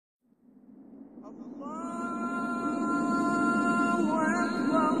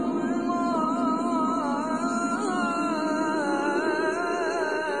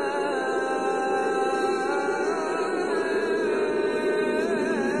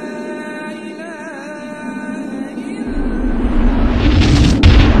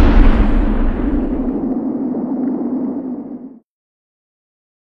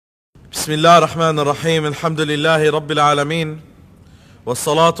بسم الله الرحمن الرحيم الحمد لله رب العالمين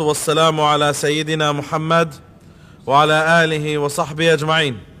والصلاة والسلام على سيدنا محمد وعلى آله وصحبه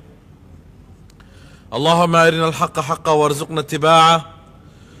أجمعين. اللهم أرنا الحق حقا وارزقنا اتباعه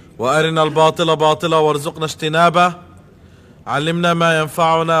وأرنا الباطل باطلا وارزقنا اجتنابه. علمنا ما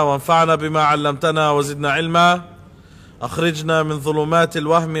ينفعنا وانفعنا بما علمتنا وزدنا علما. أخرجنا من ظلمات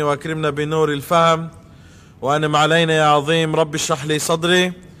الوهم وأكرمنا بنور الفهم وأنم علينا يا عظيم. رب اشرح لي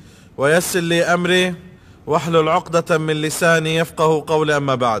صدري ويسر لي أمري واحلل عقدة من لساني يفقه قولي.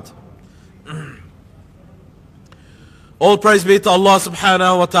 أما بعد. All praise be to Allah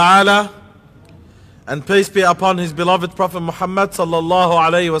subhanahu wa ta'ala, and peace be upon his beloved Prophet Muhammad sallallahu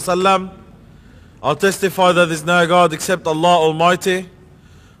alayhi wa sallam. I'll testify that there is no God except Allah Almighty,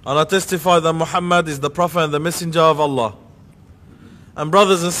 and I testify that Muhammad is the Prophet and the Messenger of Allah. And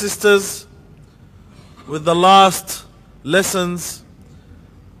brothers and sisters, with the last lessons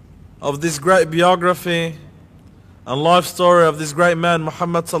of this great biography and life story of this great man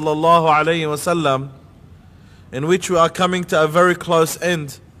Muhammad sallallahu alayhi wa sallam, in which we are coming to a very close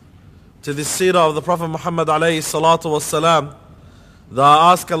end to the Seerah of the Prophet Muhammad alayhi salatu wassalam, that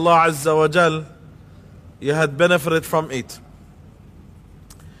I ask Allah Azza wa Jal you had benefited from it.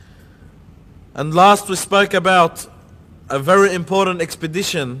 And last we spoke about a very important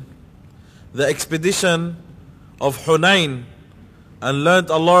expedition, the expedition of Hunayn, and learned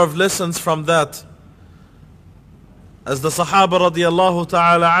a lot of lessons from that. As the Sahaba radiallahu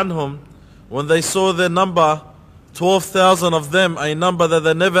ta'ala anhum, when they saw their number, 12,000 of them, a number that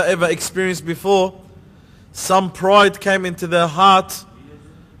they never ever experienced before, some pride came into their heart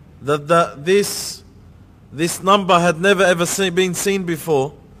that this number had never ever been seen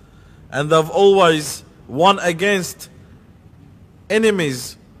before, and they've always won against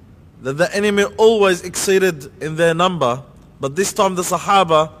enemies, that the enemy always exceeded in their number. But this time the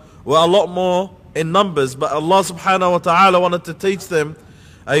Sahaba were a lot more in numbers, but Allah subhanahu wa ta'ala wanted to teach them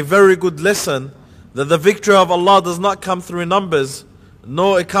a very good lesson, that the victory of Allah does not come through numbers,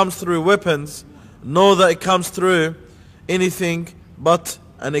 nor it comes through weapons, nor that it comes through anything but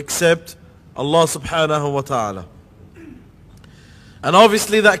and except Allah subhanahu wa ta'ala. And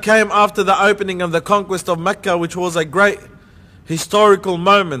obviously that came after the opening and the conquest of Mecca, which was a great historical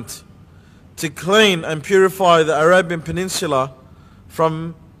moment to clean and purify the Arabian Peninsula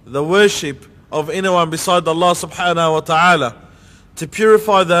from the worship of anyone beside Allah subhanahu wa ta'ala, to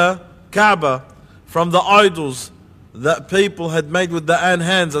purify the Kaaba from the idols that people had made with their own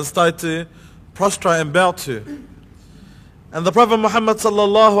hands and started to prostrate and bow to. And the Prophet Muhammad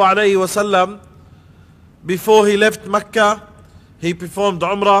sallallahu alayhi wa sallam, before he left Mecca, he performed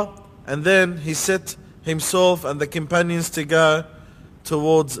Umrah, and then he set himself and the companions to go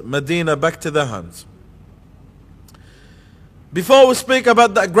towards Medina, back to their homes. Before we speak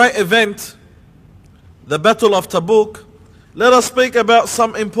about that great event, the Battle of Tabuk, let us speak about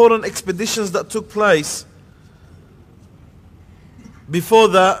some important expeditions that took place before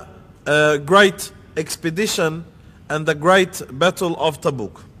the great expedition and the great Battle of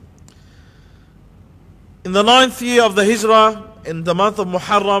Tabuk. In the 9th year of the Hijrah, in the month of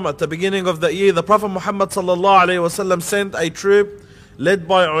Muharram, at the beginning of the year, the Prophet Muhammad sallallahu alayhi wa sallam sent a troop led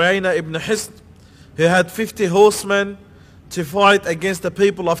by Uyayna ibn Hisn, who had 50 horsemen, to fight against the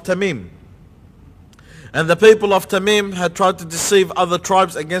people of Tamim. And the people of Tamim had tried to deceive other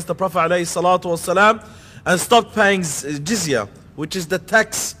tribes against the Prophet alayhi salatu wasalam, and stopped paying jizya, which is the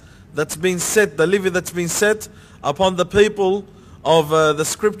tax that's been set, the levy that's been set upon the people of the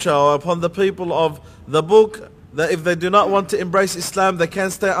scripture, or upon the people of the book, that if they do not want to embrace Islam, they can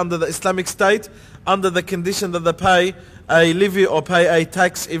stay under the Islamic State, under the condition that they pay a levy or pay a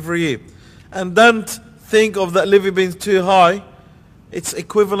tax every year. And don't think of that levy being too high. It's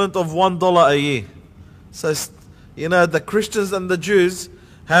equivalent of $1 a year. So, you know, the Christians and the Jews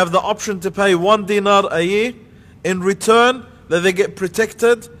have the option to pay 1 dinar a year, in return that they get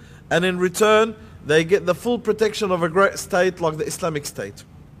protected, and in return they get the full protection of a great state like the Islamic State.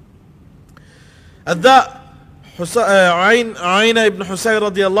 At that, Uyayna ibn Husayn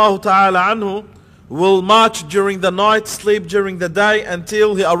radiallahu ta'ala anhu will march during the night, sleep during the day,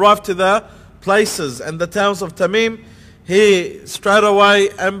 until he arrived to the places and the towns of Tamim. He straight away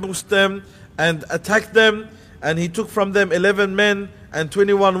ambushed them and attacked them, and he took from them 11 men and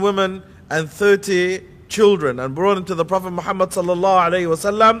 21 women and 30 children, and brought them to the Prophet Muhammad sallallahu alayhi wa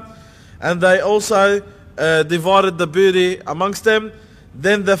sallam, and they also divided the booty amongst them.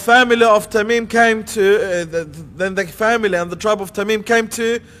 Then the family of Tamim came to, then the family and the tribe of Tamim came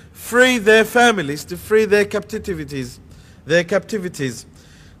to free their families, to free their captivities.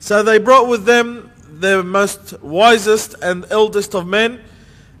 So they brought with them the most wisest and eldest of men,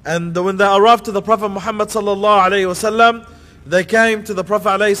 And when they arrived to the Prophet Muhammad sallallahu alayhi wasallam, they came to the Prophet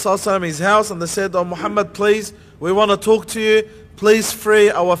alayhi sallam, his house, and they said, "Oh Muhammad, please, we want to talk to you. Please free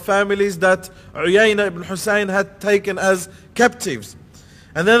our families that Uyayna ibn Hussein had taken as captives."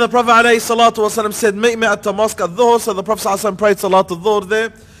 And then the Prophet ﷺ said, "Meet me at the mosque at Dhuhr." So the Prophet ﷺ prayed Salat al-Dhuhr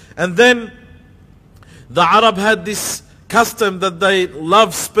there. And then the Arab had this custom that they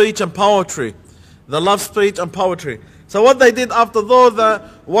love speech and poetry. They love speech and poetry. So what they did after Dhuhr,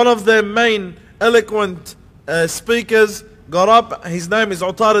 one of their main eloquent speakers got up. His name is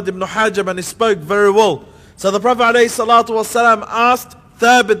Utarid ibn Hajab, and he spoke very well. So the Prophet ﷺ asked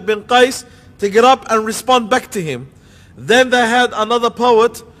Thabit bin Qais to get up and respond back to him. Then they had another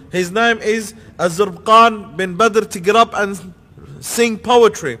poet, his name is Az-Zurbqan bin Badr, to get up and sing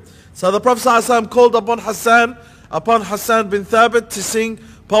poetry. So the Prophet ﷺ called upon Hassan bin Thabit to sing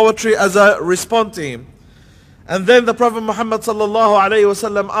poetry as a response to him. And then the Prophet Muhammad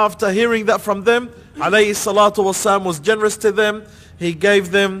ﷺ, after hearing that from them, ﷺ was generous to them. He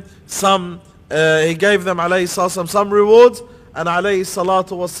gave them some ﷺ some rewards, and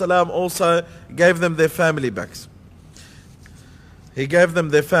ﷺ also gave them their family back. He gave them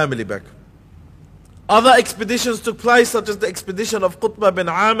their family back. Other expeditions took place, such as the expedition of Qutbah bin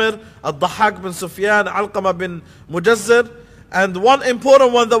Amir, Ad-Dahhak bin Sufyan, Alqamah bin Mujazzir, and one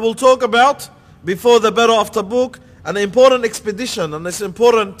important one that we'll talk about before the Battle of Tabuk, an important expedition and this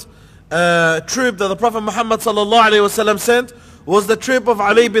important troop that the Prophet Muhammad sallallahu alaihi wasallam sent, was the trip of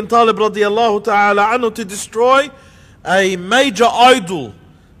Ali bin Talib radiyallahu ta'ala anhu to destroy a major idol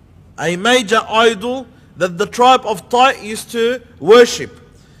that the tribe of Tai used to worship.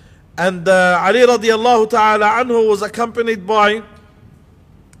 And Ali radiyallahu ta'ala anhu was accompanied by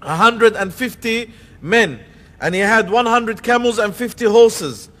 150 men, and he had 100 camels and 50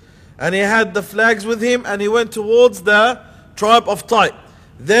 horses, and he had the flags with him, and he went towards the tribe of Tai.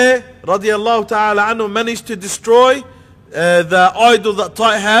 There radiyallahu ta'ala anhu managed to destroy the idol that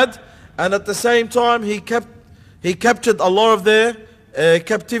Tai had, and at the same time he captured a lot of their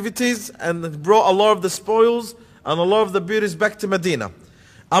captivities and brought a lot of the spoils and a lot of the beauties back to Medina.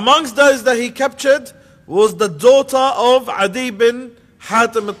 Amongst those that he captured was the daughter of Adi bin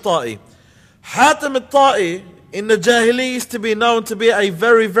Hatim al-Ta'i. Hatim al-Ta'i in the Jahiliyyah used to be known to be a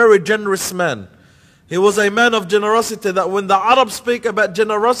very, very generous man. He was a man of generosity, that when the Arabs speak about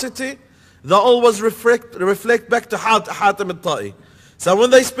generosity, they always reflect back to Hatim al-Ta'i. So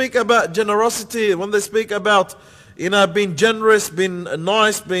when they speak about generosity, when they speak about being generous, being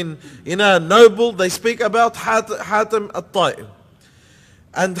nice, being noble, they speak about Hatim al-Ta'i.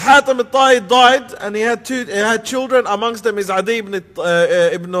 And Hatim al-Ta'i died, and he had children. Amongst them is Adi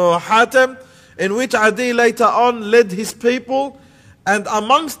ibn Hatim, in which Adi later on led his people. And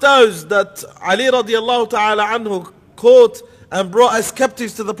amongst those that Ali radiallahu ta'ala anhu caught and brought as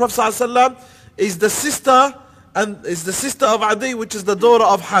captives to the Prophet ﷺ is the sister of Adi, which is the daughter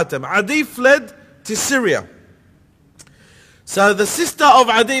of Hatim. Adi fled to Syria. So the sister of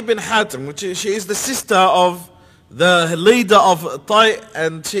Adi bin Hatim, she is the sister of the leader of Tai,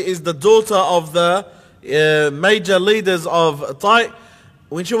 and she is the daughter of the major leaders of Tai.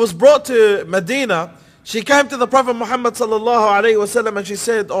 When she was brought to Medina, she came to the Prophet Muhammad sallallahu alaihi wasallam and she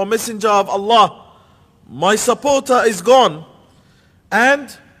said, "O Messenger of Allah, my supporter is gone,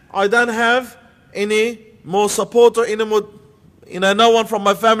 and I don't have any more supporter, no one from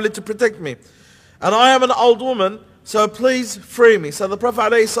my family to protect me. And I am an old woman, so please free me." So the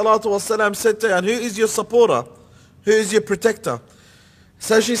Prophet ﷺ said to her, "And who is your supporter? Who is your protector?"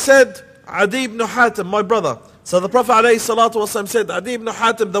 So she said, "Adi ibn Hatim, my brother." So the Prophet ﷺ said, "Adi ibn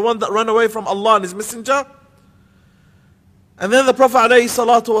Hatim, the one that ran away from Allah and His Messenger?" And then the Prophet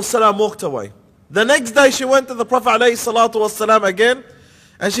ﷺ walked away. The next day she went to the Prophet ﷺ again,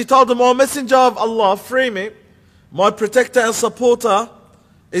 and she told him, "O Messenger of Allah, free me. My protector and supporter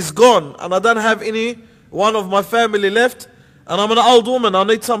is gone, and I don't have any one of my family left, and I'm an old woman. I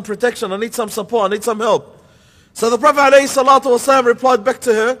need some protection, I need some support, I need some help." So the Prophet ﷺ replied back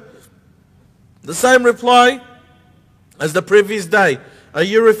to her, the same reply as the previous day. "Are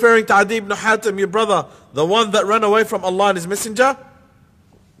you referring to Adi ibn Hatim, your brother, the one that ran away from Allah and His Messenger?"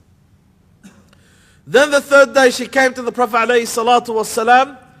 Then the third day she came to the Prophet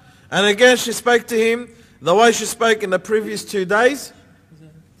ﷺ, and again she spoke to him the way she spoke in the previous 2 days.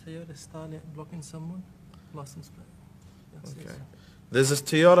 Is Toyota blocking someone? License plate. Okay. There's this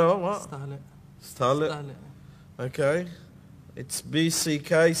Toyota, what? Starlet. Okay. It's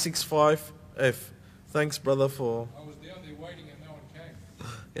BCK65F. Thanks, brother, for... I was down there waiting and no one came.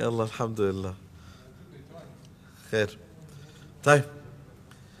 Ya Allah, alhamdulillah. Khair. طيب.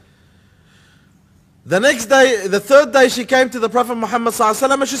 The next day, the third day, she came to the Prophet Muhammad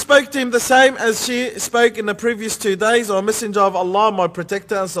ﷺ and she spoke to him the same as she spoke in the previous 2 days. "O Messenger of Allah, my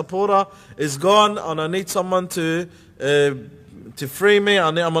protector and supporter is gone and I need someone to free me.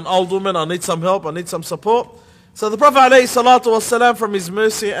 I'm an old woman, I need some help, I need some support." So the Prophet ﷺ, from his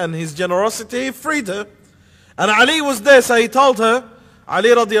mercy and his generosity, freed her. And Ali was there, so he told her, Ali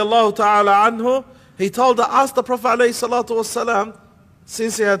radiallahu ta'ala anhu, he told her, ask the Prophet ﷺ,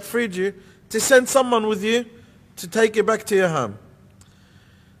 since he had freed you, to send someone with you to take you back to your home.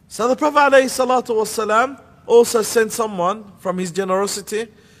 So the Prophet ﷺ also sent someone from his generosity.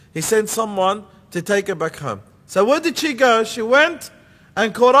 He sent someone to take her back home. So where did she go? She went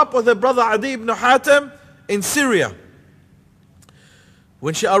and caught up with her brother Adi ibn Hatim in Syria.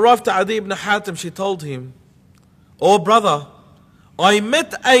 When she arrived to Adi ibn Hatim, she told him, "Oh brother, I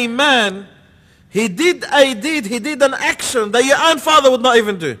met a man, he did an action that your own father would not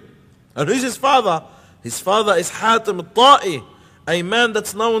even do." And who's his father? His father is Hatim al-Ta'i, a man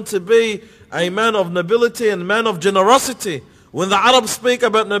that's known to be a man of nobility and man of generosity. When the Arabs speak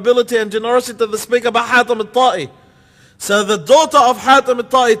about nobility and generosity, they speak about Hatim al-Ta'i. So the daughter of Hatim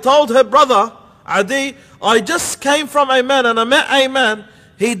al-Ta'i told her brother, Adi, "I just came from a man and I met a man,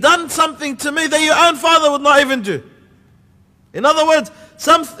 he done something to me that your own father would not even do." In other words,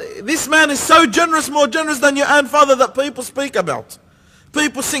 this man is so generous, more generous than your own father, that people speak about.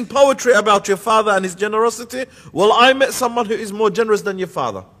 People sing poetry about your father and his generosity. Well, I met someone who is more generous than your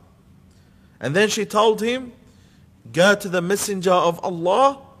father. And then she told him, "Go to the Messenger of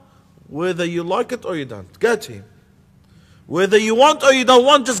Allah, whether you like it or you don't. Go to him. Whether you want or you don't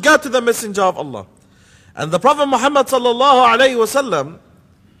want, just go to the Messenger of Allah." And the Prophet Muhammad sallallahu alayhi wa sallam,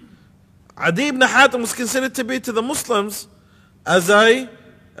 Adi ibn Hatim was considered to be to the Muslims as a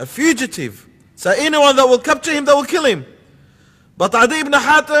fugitive. So anyone that will capture him, they will kill him. But Adi ibn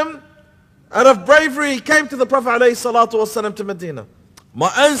Hatim, out of bravery, he came to the Prophet ﷺ to Medina.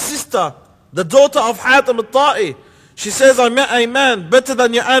 My own sister, the daughter of Hatim al-Ta'i, she says, "I met a man better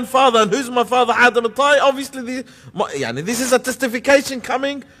than your own father." And who's my father, Hatim al-Ta'i? Obviously, this is a testification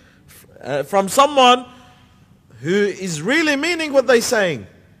coming from someone who is really meaning what they're saying.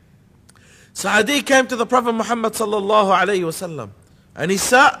 So Adi came to the Prophet Muhammad sallallahu alayhi wasallam, and he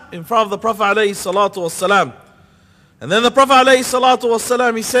sat in front of the Prophet alayhi salatu wasalam. And then the Prophet alayhi salatu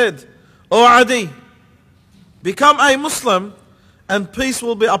wasalam, he said, "O Adi, become a Muslim and peace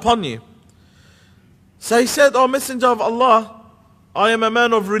will be upon you." So he said, "O Messenger of Allah, I am a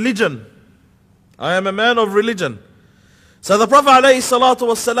man of religion. I am a man of religion." So the Prophet alayhi salatu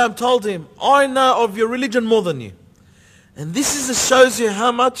wasalam told him, "I know of your religion more than you." And this shows you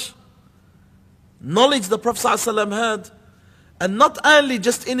how much knowledge the Prophet ﷺ had. And not only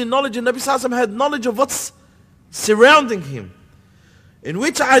just any knowledge, the Nabi ﷺ had knowledge of what's surrounding him. In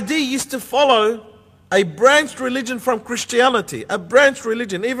which Adi used to follow a branched religion from Christianity. A branched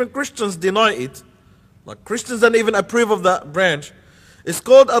religion. Even Christians deny it. Like Christians don't even approve of that branch. It's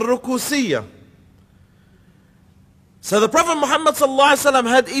called Al-Rukusiyya. So the Prophet Muhammad ﷺ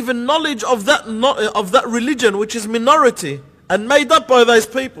had even knowledge of that religion, which is minority and made up by those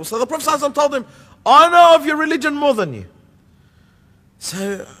people. So the Prophet ﷺ told him, "I know of your religion more than you."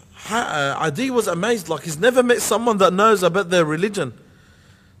 So Adi was amazed, like he's never met someone that knows about their religion.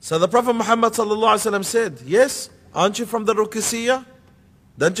 So the Prophet Muhammad ﷺ said, "Yes, aren't you from the Rukusiyya?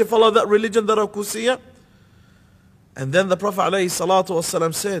 Don't you follow that religion, the Rukusiyya?" And then the Prophet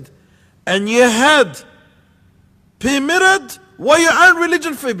ﷺ said, "And you had permitted what your own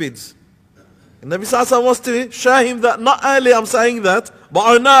religion forbids." And Nabi ﷺ wants to show him that not only I'm saying that, but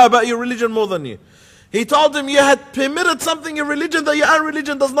I know about your religion more than you. He told him you had permitted something in religion that your own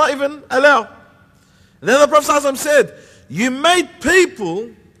religion does not even allow. And then the Prophet ﷺ said, "You made people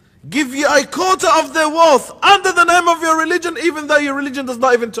give you a quarter of their wealth under the name of your religion, even though your religion does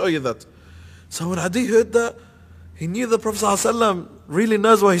not even tell you that." So when Adi heard that, he knew the Prophet ﷺ really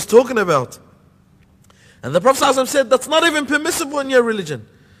knows what he's talking about. And the Prophet ﷺ said, "That's not even permissible in your religion."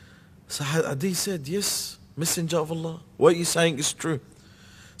 So Adi said, "Yes, Messenger of Allah, what you're saying is true."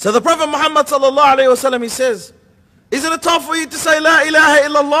 So the Prophet Muhammad sallallahu alayhi wa sallam, he says, "Isn't it tough for you to say La ilaha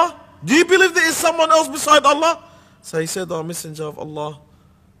illallah? Do you believe there is someone else beside Allah?" So he said, "O Messenger of Allah,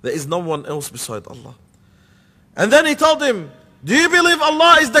 there is no one else beside Allah." And then he told him, "Do you believe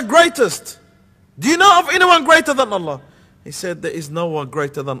Allah is the greatest? Do you know of anyone greater than Allah?" He said, "There is no one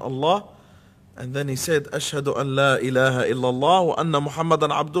greater than Allah." And then he said, "Ashhadu an la ilaha illallah wa anna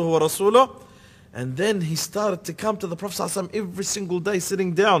Muhammadan abduhu wa rasuluh." And then he started to come to the Prophet ﷺ every single day,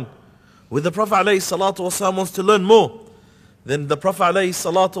 sitting down with the Prophet ﷺ, wants to learn more. Then the Prophet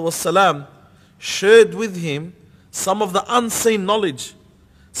ﷺ shared with him some of the unseen knowledge,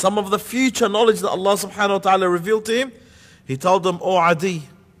 some of the future knowledge that Allah subhanahu wa ta'ala revealed to him, he told them, "O Adi,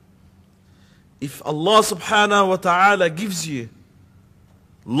 if Allah subhanahu wa ta'ala gives you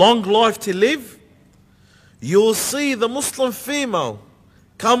long life to live, you will see the Muslim female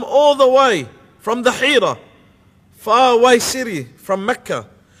come all the way from the Hira, far away city from Mecca.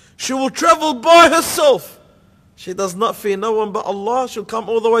 She will travel by herself. She does not fear no one but Allah. She'll come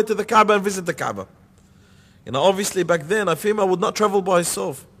all the way to the Kaaba and visit the Kaaba." Obviously back then a female would not travel by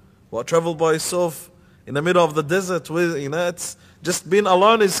herself. What, travel by herself in the middle of the desert? It's just being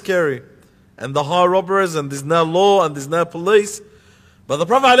alone is scary. And the high robbers, and there's no law, and there's no police. But the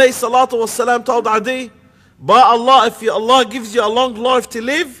Prophet ﷺ told Adi, by Allah, if Allah gives you a long life to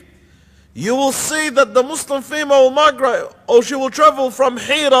live, you will see that the Muslim female will migrate, or she will travel from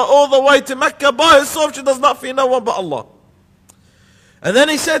Hira all the way to Mecca by herself. She does not fear no one but Allah. And then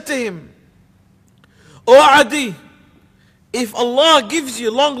he said to him, "O Adi, if Allah gives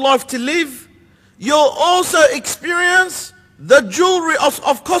you long life to live, you'll also experience the jewelry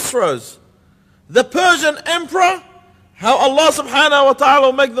of Khosrows, the Persian emperor, how Allah subhanahu wa ta'ala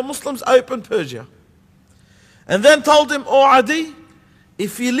will make the Muslims open Persia." And then told him, "O Adi,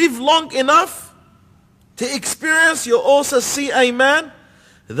 if you live long enough to experience, you'll also see a man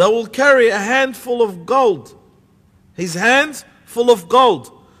that will carry a handful of gold. His hands full of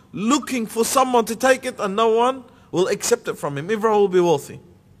gold, looking for someone to take it, and no one will accept it from him. Everyone will be wealthy."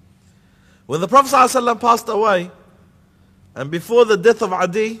 When the Prophet ﷺ passed away, and before the death of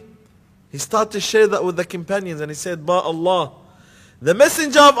Adi, he started to share that with the companions, and he said, "By Allah, the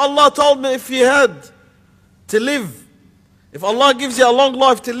Messenger of Allah told me if you had to live, if Allah gives you a long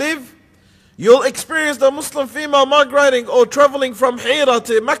life to live, you'll experience the Muslim female migrating or traveling from Hira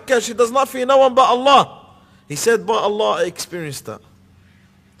to Mecca. She does not fear no one but Allah." He said, "By Allah, I experienced that."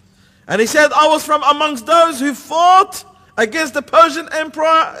 And he said, "I was from amongst those who fought against the Persian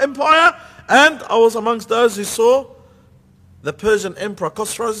Empire, and I was amongst those who saw the Persian Emperor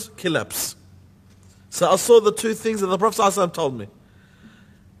Khosrows collapse. So I saw the two things that the Prophet ﷺ told me.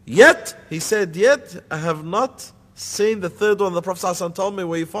 Yet," he said, "yet I have not seen the third one the Prophet ﷺ told me,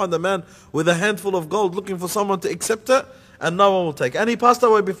 where you find a man with a handful of gold looking for someone to accept it, and no one will take it." And he passed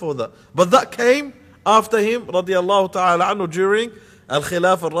away before that. But that came after him, radiallahu ta'ala anhu, during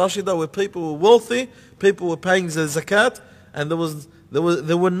Al-Khilaf al-Rashida, where people were wealthy, people were paying the zakat, and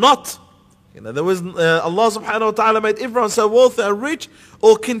there were not, Allah subhanahu wa ta'ala made everyone so wealthy and rich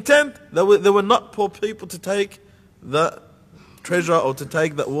or content, there were not poor people to take the treasure or to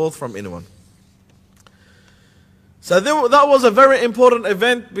take that wealth from anyone. So that was a very important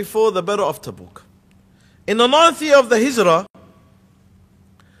event before the Battle of Tabuk. In the 9th year of the Hijrah,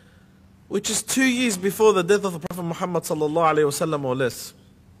 which is 2 years before the death of the Prophet Muhammad sallallahu alaihi wasallam or less,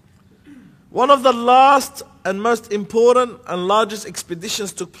 one of the last and most important and largest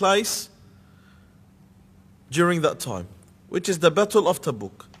expeditions took place during that time, which is the Battle of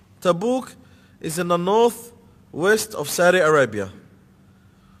Tabuk. Tabuk is in the northwest of Saudi Arabia.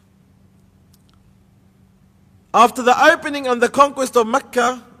 After the opening and the conquest of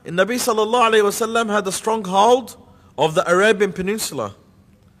Mecca, Nabi sallallahu alaihi wasallam had a stronghold of the Arabian Peninsula.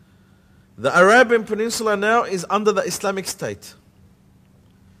 The Arabian Peninsula now is under the Islamic State.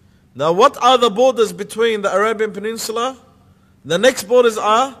 Now what are the borders between the Arabian Peninsula? The next borders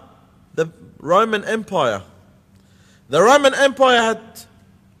are the Roman Empire. The Roman Empire had,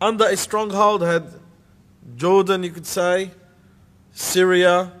 under a stronghold, had Jordan, you could say,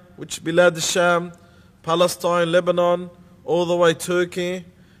 Syria, which Bilad al-Sham, Palestine, Lebanon, all the way Turkey,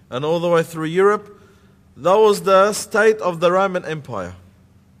 and all the way through Europe. That was the state of the Roman Empire.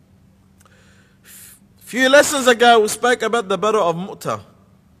 Few lessons ago we spoke about the Battle of Mu'tah,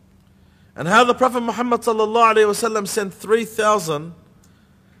 and how the Prophet Muhammad sallallahu alaihi wasallam sent 3,000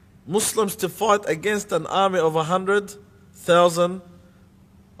 Muslims to fight against an army of 100,000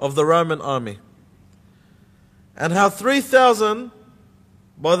 of the Roman army. And how 3,000,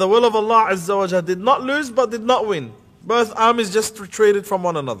 by the will of Allah Azza wa Jalla, did not lose but did not win. Both armies just retreated from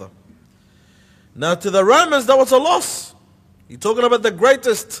one another. Now to the Romans that was a loss. You're talking about the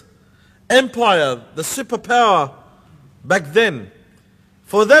greatest empire, the superpower back then.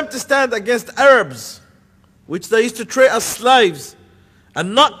 For them to stand against Arabs, which they used to treat as slaves,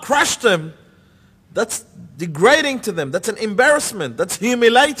 and not crush them, that's degrading to them. That's an embarrassment. That's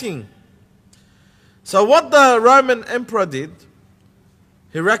humiliating. So what the Roman emperor did,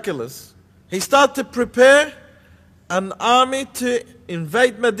 Heraclius, he started to prepare an army to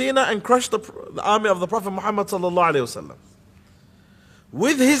invade Medina and crush the army of the Prophet Muhammad sallallahu alaihi wasallam.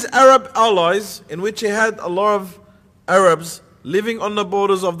 With his Arab allies, in which he had a lot of Arabs living on the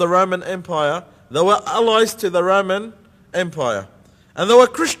borders of the Roman Empire, they were allies to the Roman Empire. And they were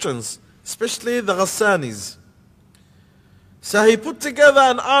Christians, especially the Ghassanis. So he put together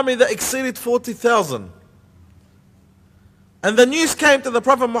an army that exceeded 40,000. And the news came to the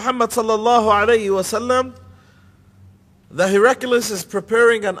Prophet Muhammad sallallahu alayhi wasallam that Heraclius is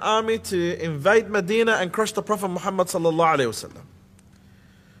preparing an army to invade Medina and crush the Prophet Muhammad sallallahu alayhi wasallam.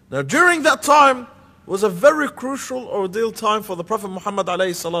 Now during that time was a very crucial ordeal time for the Prophet Muhammad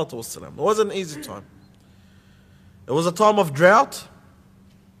alayhi salatu wasallam. It wasn't an easy time. It was a time of drought.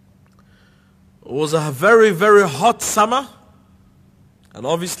 It was a very, very hot summer. And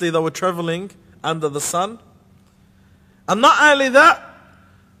obviously they were traveling under the sun. And not only that,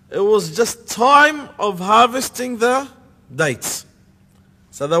 it was just time of harvesting the dates.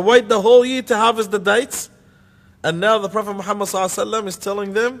 So they wait the whole year to harvest the dates. And now the Prophet Muhammad ﷺ is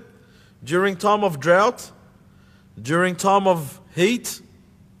telling them, during time of drought, during time of heat,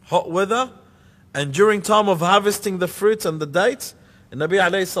 hot weather, and during time of harvesting the fruits and the dates, and Nabi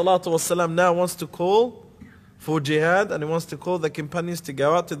ﷺ now wants to call for jihad, and he wants to call the companions to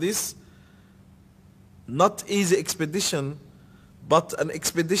go out to this not easy expedition, but an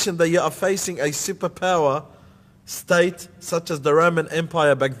expedition that you are facing a superpower state such as the Roman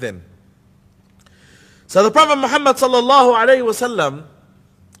Empire back then. So the Prophet Muhammad sallallahu alayhi wasallam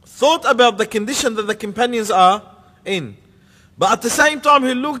thought about the condition that the companions are in. But at the same time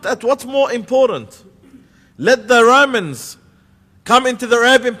he looked at what's more important. Let the Romans come into the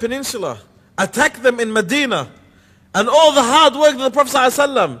Arabian Peninsula, attack them in Medina, and all the hard work that the Prophet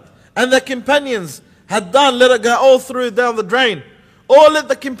ﷺ and the companions had done, let it go all through down the drain. Or let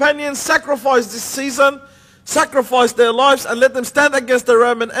the companions sacrifice this season, sacrifice their lives, and let them stand against the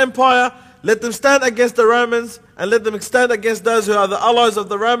Roman Empire, let them stand against the Romans, and let them stand against those who are the allies of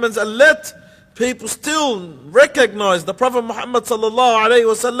the Romans, and let people still recognize the Prophet Muhammad sallallahu alaihi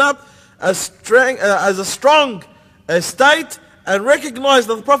wasallam as a strong state, and recognize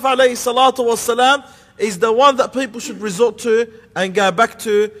that the Prophet alayhi salatu wasallam is the one that people should resort to and go back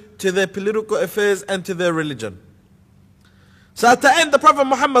to their political affairs and to their religion. So at the end, the Prophet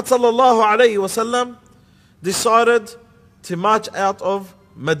Muhammad sallallahu alayhi wasallam decided to march out of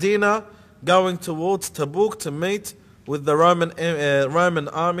Medina, going towards Tabuk to meet with the Roman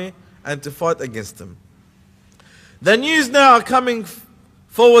army and to fight against them. The news now are coming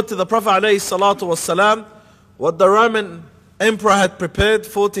forward to the Prophet alayhi salatu wasallam, what the Roman emperor had prepared,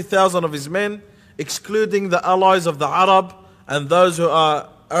 40,000 of his men, excluding the allies of the Arab and those who are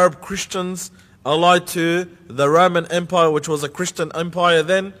Arab Christians allied to the Roman Empire, which was a Christian empire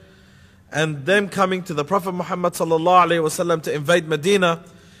then, and them coming to the Prophet Muhammad sallallahu alaihi wasallam to invade Medina.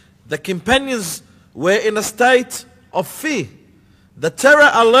 The companions were in a state of fear. The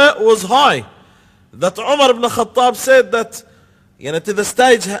terror alert was high. That Umar ibn Khattab said that, to the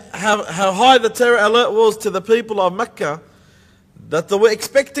stage how high the terror alert was to the people of Mecca, that they were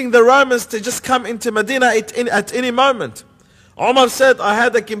expecting the Romans to just come into Medina at any moment. Umar said, I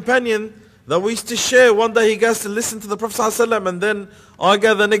had a companion that we used to share. One day he goes to listen to the Prophet ﷺ, and then I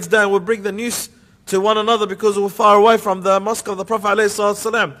go the next day and we bring the news to one another because we were far away from the mosque of the Prophet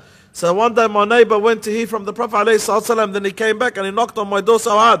ﷺ. So one day my neighbor went to hear from the Prophet ﷺ, then he came back and he knocked on my door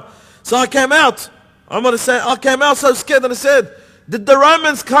so hard. So I came out. Umar is saying, I came out so scared, and I said, did the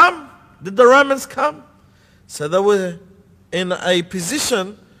Romans come? Did the Romans come? So they were in a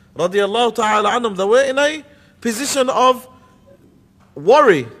position, radiallahu ta'ala anhum, they were in a position of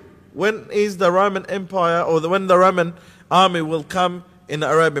worry. When is the Roman Empire, or when the Roman army will come in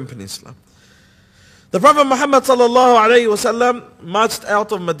the Arabian Peninsula? The Prophet Muhammad sallallahu alayhi wasallam marched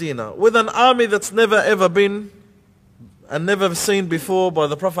out of Medina with an army that's never ever been and never seen before by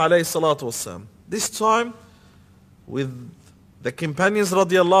the Prophet alayhi salatu wasallam. This time with the companions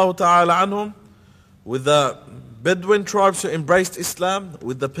radiallahu ta'ala anhum, with the Bedouin tribes who embraced Islam,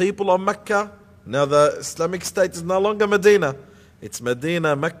 with the people of Mecca. Now the Islamic State is no longer Medina. It's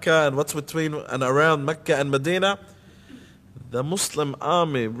Medina, Mecca, and what's between and around Mecca and Medina. The Muslim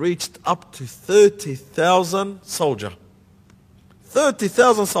army reached up to 30,000 soldiers.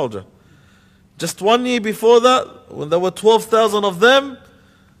 30,000 soldiers. Just 1 year before that, when there were 12,000 of them,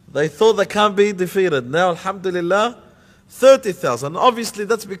 they thought they can't be defeated. Now, alhamdulillah, 30,000. Obviously,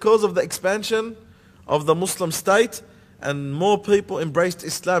 that's because of the expansion of the Muslim state, and more people embraced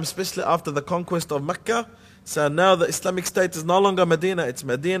Islam, especially after the conquest of Mecca. So now the Islamic State is no longer Medina, it's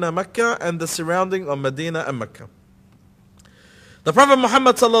Medina, Mecca, and the surrounding of Medina and Mecca. The Prophet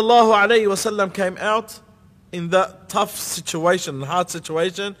Muhammad sallallahu alayhi wasallam came out in that tough situation, hard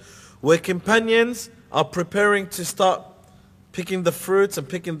situation, where companions are preparing to start picking the fruits and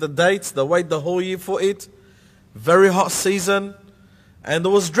picking the dates. They wait the whole year for it. Very hot season, and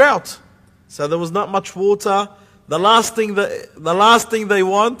there was drought. So there was not much water. the last thing they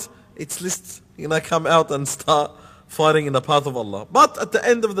want, it's just, come out and start fighting in the path of Allah. But at the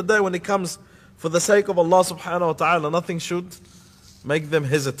end of the day, when it comes for the sake of Allah subhanahu wa ta'ala, nothing should make them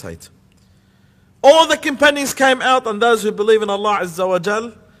hesitate. All the companions came out, and those who believe in Allah Azza wa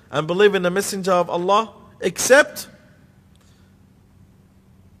Jal and believe in the Messenger of Allah, except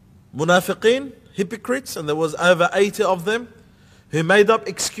munafiqeen, hypocrites, and there was over 80 of them, who made up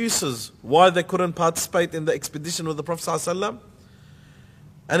excuses why they couldn't participate in the expedition with the Prophet ﷺ.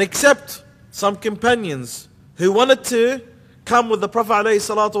 And except some companions who wanted to come with the Prophet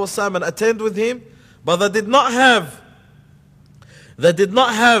ﷺ and attend with him, but they did not have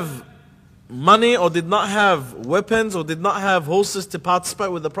money, or did not have weapons, or did not have horses to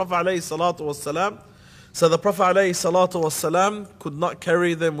participate with the Prophet ﷺ. So the Prophet ﷺ could not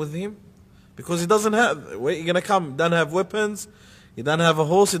carry them with him, because he doesn't have, where are you going to come? You don't have weapons, you don't have a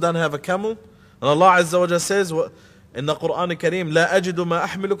horse, you don't have a camel. And Allah Azza wa Jalla says in the Quran Kareem, لا أجد ما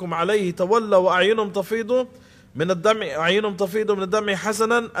أحملكم عليه تولوا وأعينهم تفيض من الدمع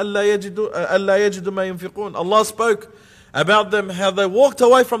حسنا ألا يجدوا ما ينفقون. Allah spoke about them, how they walked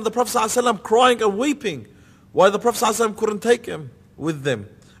away from the Prophet ﷺ crying and weeping, why the Prophet ﷺ couldn't take him with him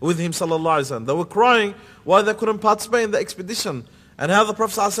sallallahu alaihi wasallam. They were crying why they couldn't participate in the expedition, and how the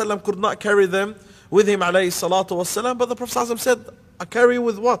Prophet ﷺ could not carry them with him alayhi salatu wasalam. But the Prophet ﷺ said, I carry you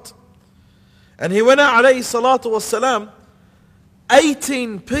with what? And he went out alayhi salatu wasalam.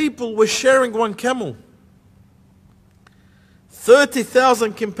 18 people were sharing one camel.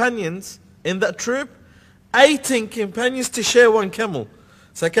 30,000 companions in that troop, 18 companions to share one camel.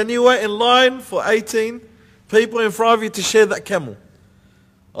 So can you wait in line for 18 people in front of you to share that camel?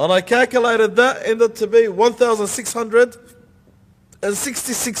 And I calculated that ended to be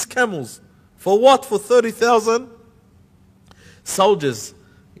 1,666 camels. For what? For 30,000 soldiers.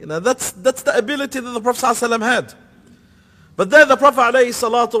 That's the ability that the Prophet ﷺ had. But then the Prophet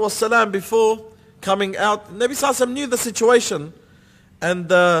ﷺ, before coming out, Nabi ﷺ knew the situation and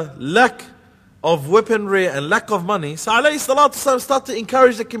the lack of weaponry and lack of money. So ﷺ started to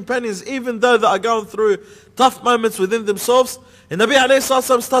encourage the companions, even though they are going through tough moments within themselves. And Nabi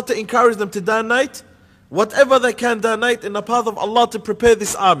ﷺ started to encourage them to donate whatever they can donate in the path of Allah to prepare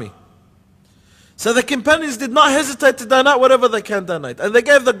this army. So the companions did not hesitate to donate whatever they can donate. And they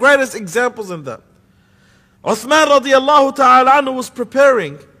gave the greatest examples in that. Uthman radiallahu ta'ala anhu was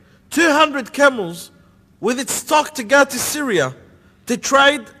preparing 200 camels with its stock to go to Syria to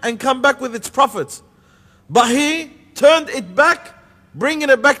trade and come back with its profits. But he turned it back, bringing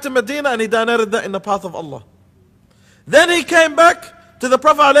it back to Medina, and he donated that in the path of Allah. Then he came back to the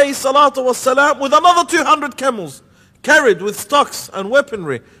Prophet ﷺ with another 200 camels carried with stocks and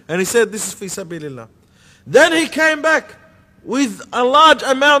weaponry, and he said, this is fi sabilillah. Then he came back with a large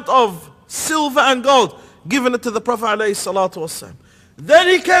amount of silver and gold, giving it to the Prophet ﷺ. Then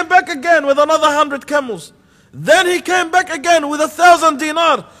he came back again with another 100 camels. Then he came back again with 1,000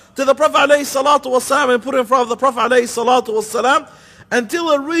 dinar to the Prophet ﷺ and put in front of the Prophet ﷺ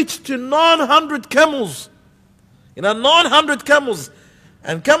until it reached to 900 camels. 900 camels.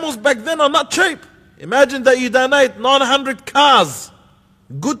 And camels back then are not cheap. Imagine that you donate 900 cars,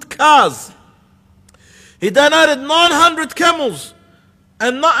 good cars. He donated 900 camels.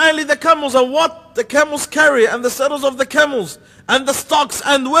 And not only the camels and what the camels carry and the saddles of the camels and the stocks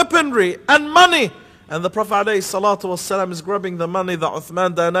and weaponry and money. And the Prophet ﷺ is grabbing the money that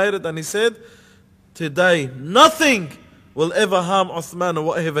Uthman donated, and he said, today nothing will ever harm Uthman or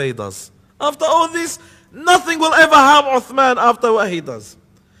whatever he does. After all this, nothing will ever harm Uthman after what he does.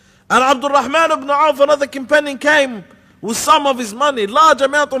 And Abdul Rahman ibn Auf, another companion, came with some of his money, large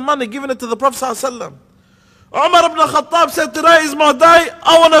amount of money, giving it to the Prophet ﷺ. Umar ibn Khattab said, today is my day,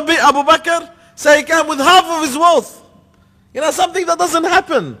 I want to be Abu Bakr. So he came with half of his wealth. Something that doesn't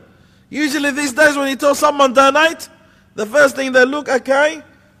happen. Usually these days when you tell someone donate, the first thing they look, okay,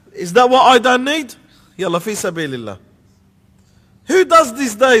 is that what I don't need? Yalla fi sabilillah. Who does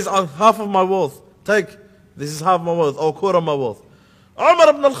these days? Half of my wealth. Take, this is half my wealth, or quarter of my wealth. Umar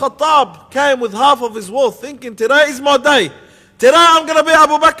ibn al-Khattab came with half of his wealth, thinking, today is my day. Today I'm going to be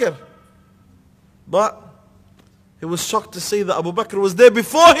Abu Bakr. But he was shocked to see that Abu Bakr was there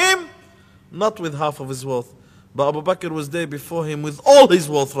before him, not with half of his wealth. But Abu Bakr was there before him with all his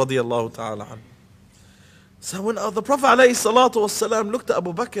wealth, radiyallahu ta'ala anhu. So when the Prophet ﷺ looked at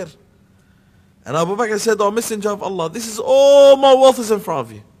Abu Bakr, and Abu Bakr said, O Messenger of Allah, this is all my wealth is in front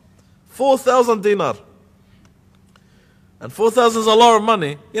of you. 4,000 dinar. And 4,000 is a lot of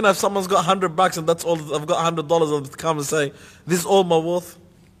money. If someone's got $100 and that's all, I've got $100, I'll come and say, this is all my wealth.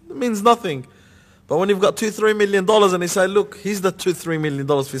 It means nothing. But when you've got $2-3 million and he say, look, here's the $2-3 million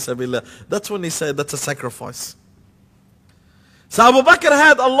fi sabilillah, that's when he said that's a sacrifice. So Abu Bakr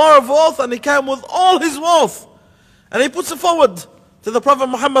had a lot of wealth and he came with all his wealth. And he puts it forward to the Prophet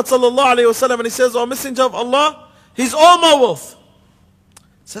Muhammad sallallahu alayhi wa sallam and he says, "O Messenger of Allah, he's all my wealth."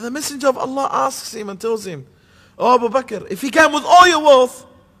 So the Messenger of Allah asks him and tells him, "Oh Abu Bakr, if he came with all your wealth,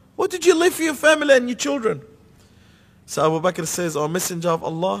 what did you leave for your family and your children?" So Abu Bakr says, "O Messenger of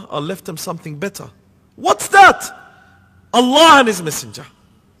Allah, I left him something better." What's that? Allah and His Messenger.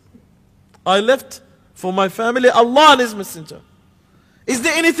 I left for my family Allah and His Messenger. Is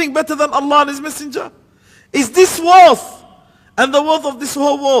there anything better than Allah and His Messenger? Is this wealth and the wealth of this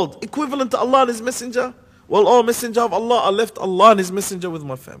whole world equivalent to Allah and His Messenger? Well, O Messenger of Allah, I left Allah and His Messenger with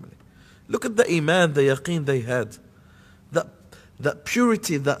my family. Look at the iman, the yaqeen they had. That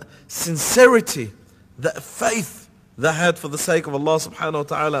purity, that sincerity, that faith they had for the sake of Allah subhanahu wa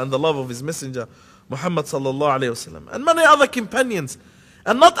ta'ala and the love of His Messenger, Muhammad sallallahu alayhi wa sallam. And many other companions.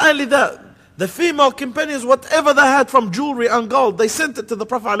 And not only that, the female companions, whatever they had from jewelry and gold, they sent it to the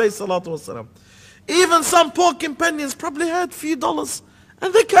Prophet alayhi salatu wasalam. Even some poor companions probably had a few dollars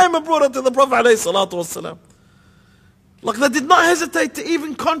and they came and brought it to the Prophet alayhi salatu wasalam. Like they did not hesitate to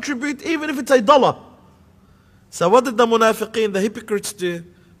even contribute, even if it's $1. So what did the munafiqeen, the hypocrites do?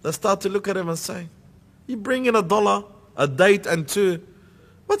 They start to look at him and say, "You bring in $1, a date and two.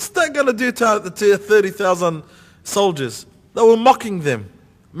 What's that going to do to 30,000 soldiers?" They were mocking them,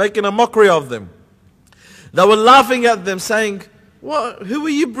 making a mockery of them. They were laughing at them, saying, "What? Who are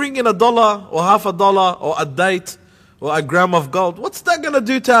you bringing $1 or half $1 or a date or a gram of gold? What's that going to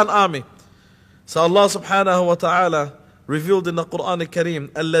do to an army?" So Allah subhanahu wa ta'ala revealed in the Quran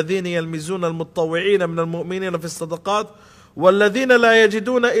al-Kareem, الَّذِينَ يَلْمِزُونَ الْمُطَّوِعِينَ مِنَ الْمُؤْمِنِينَ فِي الصَّدَقَاتِ وَالَّذِينَ لَا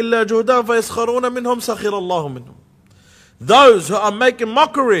يَجِدُونَ إِلَّا جُهْدًا فَيَسْخَرُونَ مِنْهُمْ سَخِرَ اللَّهُ مِنْهُمْ. Those who are making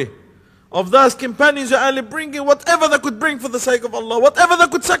mockery of those companions who are only bringing whatever they could bring for the sake of Allah, whatever they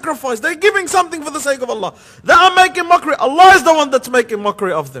could sacrifice, they're giving something for the sake of Allah. They are making mockery. Allah is the one that's making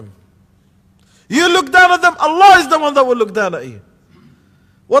mockery of them. You look down at them, Allah is the one that will look down at you.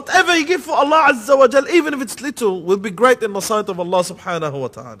 Whatever you give for Allah Azza wa Jal, even if it's little, will be great in the sight of Allah subhanahu wa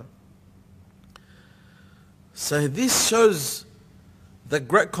ta'ala. So this shows the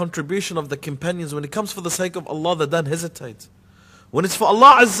great contribution of the companions. When it comes for the sake of Allah, they don't hesitate. When it's for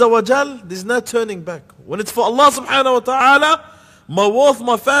Allah Azza wa Jal, there's no turning back. When it's for Allah subhanahu wa ta'ala, my wealth,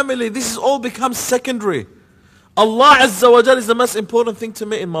 my family, this is all becomes secondary. Allah Azza wa Jal is the most important thing to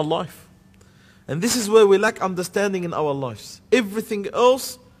me in my life. And this is where we lack understanding in our lives. Everything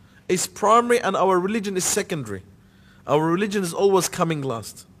else is primary and our religion is secondary. Our religion is always coming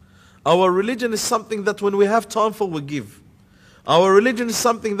last. Our religion is something that when we have time for, we give. Our religion is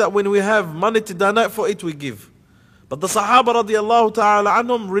something that when we have money to donate for it, we give. But the Sahaba radiallahu ta'ala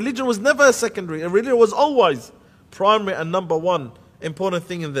anhum, religion was never a secondary. Religion was always primary and number one important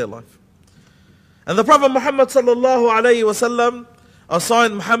thing in their life. And the Prophet Muhammad sallallahu alayhi wa sallam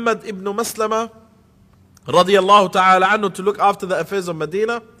assigned Muhammad ibn Maslama radiallahu ta'ala anhu to look after the affairs of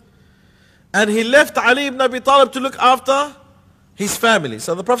Medina. And he left Ali ibn Abi Talib to look after his family.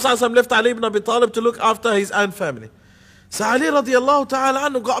 So the Prophet ﷺ left Ali ibn Abi Talib to look after his own family. So Ali radiallahu ta'ala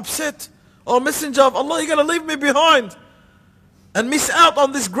anhu got upset. "Oh Messenger of Allah, you're going to leave me behind and miss out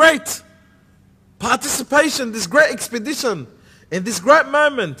on this great participation, this great expedition, in this great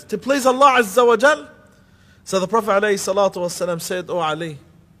moment to please Allah Azza wa Jal." So the Prophet ﷺ said, "Oh Ali,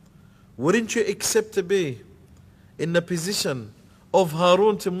 wouldn't you accept to be in the position of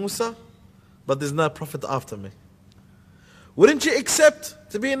Harun to Musa? But there's no prophet after me. Wouldn't you accept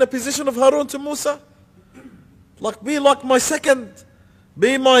to be in the position of Harun to Musa? Be like my second,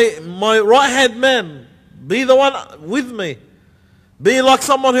 be my right hand man, be the one with me, be like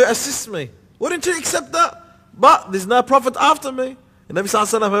someone who assists me. Wouldn't you accept that? But there's no prophet after me." And Nabi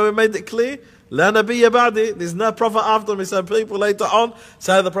sallallahu alaihi wasallam made it clear, "La nabiyya ba'di," there's no prophet after me. So people later on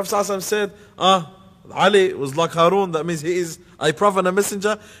say the Prophet sallallahu alaihi wasallam said, Ali was like Harun, that means he is a prophet and a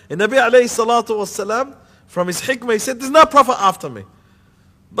messenger. And Nabi alayhi salatu wasalam, from his hikmah, he said, "There's no prophet after me.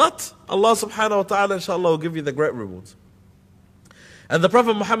 But Allah subhanahu wa ta'ala inshallah will give you the great rewards." And the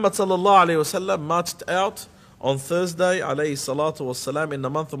Prophet Muhammad sallallahu alayhi wasallam marched out on Thursday alayhi salatu wasalam in the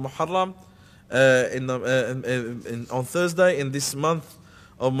month of Muharram, on Thursday in this month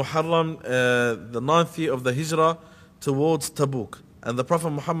of Muharram, the 9th year of the Hijrah, towards Tabuk. And the Prophet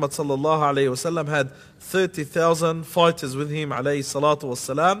Muhammad sallallahu alayhi wasallam had 30,000 fighters with him alayhi salatu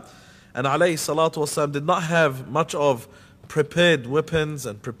wasalam. And alayhi salatu wasalam did not have much of prepared weapons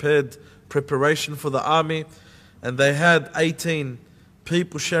and preparation for the army. And they had 18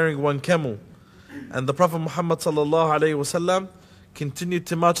 people sharing one camel. And the Prophet Muhammad sallallahu alayhi wasallam continued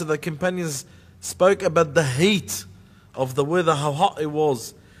to march. The companions spoke about the heat of the weather, how hot it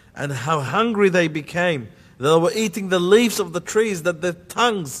was, and how hungry they became. They were eating the leaves of the trees, that their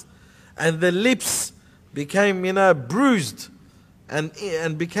tongues and their lips became, bruised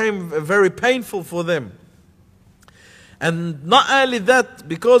and became very painful for them. And not only that,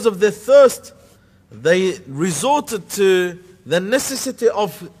 because of their thirst, they resorted to the necessity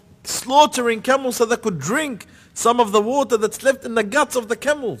of slaughtering camels so they could drink some of the water that's left in the guts of the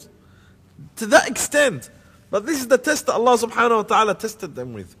camels. To that extent. But this is the test that Allah subhanahu wa ta'ala tested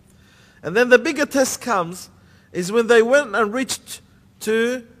them with. And then the bigger test comes is when they went and reached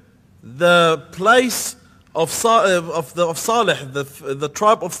to the place of Salih, the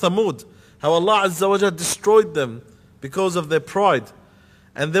tribe of Thamud. How Allah Azza wa Jalla destroyed them because of their pride.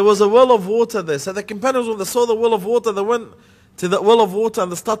 And there was a well of water there. So the companions, when they saw the well of water, they went to the well of water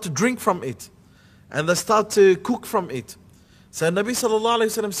and they started to drink from it. And they started to cook from it. So Nabi sallallahu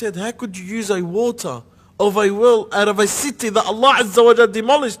alayhi wa sallam said, how could you use a water of a well out of a city that Allah Azza wa Jalla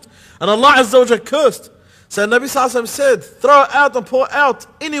demolished and Allah Azza wa Jalla cursed? So Nabi sallallahu alayhi wa sallam said, throw out and pour out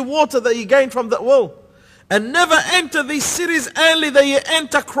any water that you gain from that well. And never enter these cities only that you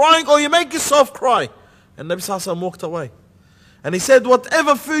enter crying or you make yourself cry. And Nabi sallallahu alayhi wa sallam walked away. And he said,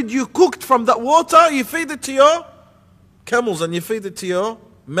 whatever food you cooked from that water, you feed it to your camels and you feed it to your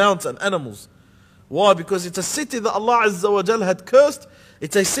mounts and animals. Why? Because it's a city that Allah Azza wa Jal had cursed.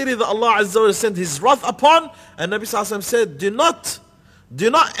 It's a city that Allah Azza wa Jal sent His wrath upon. And Nabi Sallallahu Alaihi Wasallam said, do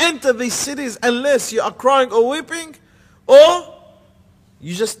not enter these cities unless you are crying or weeping, or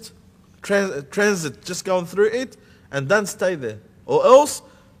you just transit, just going through it and then stay there. Or else,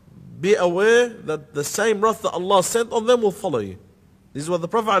 be aware that the same wrath that Allah sent on them will follow you. This is what the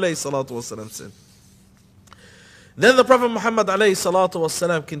Prophet ﷺ said. Then the Prophet Muhammad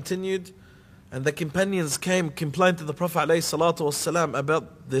ﷺ continued, and the companions complained to the Prophet ﷺ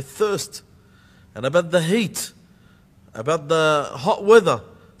about their thirst and about the heat, about the hot weather.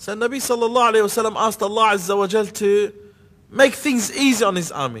 So Nabi ﷺ asked Allah Azza wa Jal to make things easy on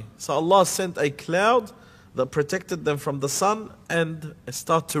His army. So Allah sent a cloud that protected them from the sun, and it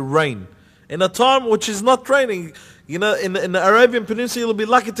started to rain. In a time which is not raining. In the Arabian Peninsula you'll be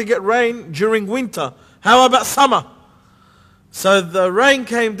lucky to get rain during winter. How about summer? So the rain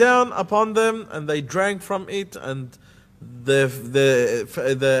came down upon them and they drank from it, and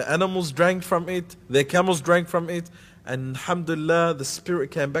the animals drank from it, their camels drank from it, and alhamdulillah the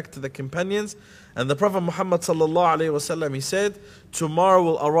spirit came back to the companions. And the Prophet Muhammad sallallahu alaihi wasallam, he said, tomorrow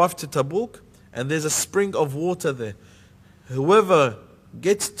we'll arrive to Tabuk, and there's a spring of water there. Whoever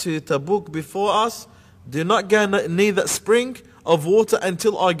gets to Tabuk before us, do not go near that spring of water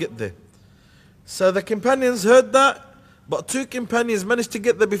until I get there. So the companions heard that, but two companions managed to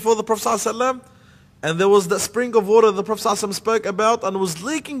get there before the Prophet ﷺ, and there was that spring of water the Prophet ﷺ spoke about, and it was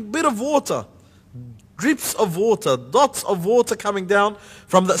leaking a bit of water, drips of water, dots of water coming down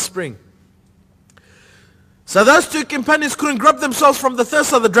from that spring. So those two companions couldn't grab themselves from the thirst,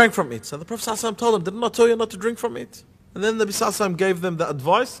 so they drank from it. So the Prophet ﷺ told them, did I tell you not to drink from it? And then the Nabi ﷺ gave them the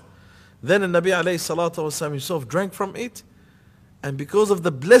advice. Then the Nabi ﷺ himself drank from it. And because of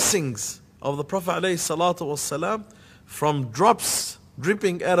the blessings of the Prophet ﷺ, from drops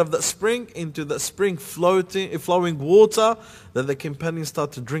dripping out of that spring into that spring flowing water, that the companions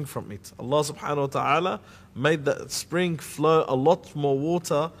started to drink from it. Allah subhanahu wa ta'ala made that spring flow a lot more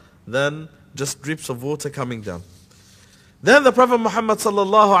water than just drips of water coming down. Then the Prophet Muhammad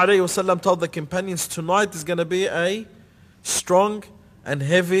sallallahu alayhi wasallam told the companions, tonight is going to be a strong and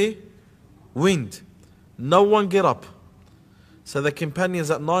heavy wind. No one get up. So the companions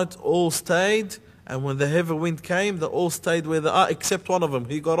at night all stayed, and when the heavy wind came, they all stayed where they are, except one of them.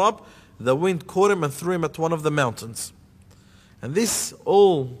 He got up, the wind caught him and threw him at one of the mountains. And this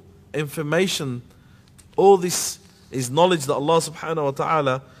all information, all this is knowledge that Allah subhanahu wa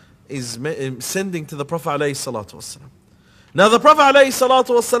ta'ala is sending to the Prophet alayhi salatu wasalam. Now the Prophet alayhi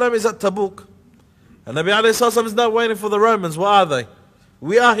salatu wasalam is at Tabuk. And Nabi alayhi salatu wasalam is not waiting for the Romans. Where are they?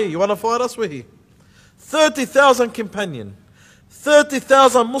 We are here. You want to fight us? We're here. 30,000 companion.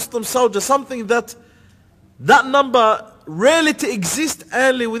 30,000 Muslim soldiers. Something that number rarely to exist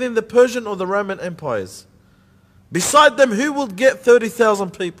only within the Persian or the Roman empires. Beside them, who would get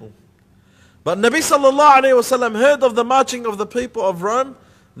 30,000 people? But Nabi sallallahu alayhi wasallam heard of the marching of the people of Rome.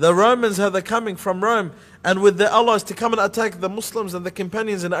 The Romans, how they're coming from Rome, and with their allies to come and attack the Muslims and the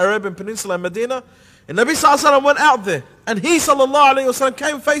companions in the Arabian Peninsula and Medina. And Nabi sallallahu alayhi wasallam went out there, and he sallallahu alayhi wasallam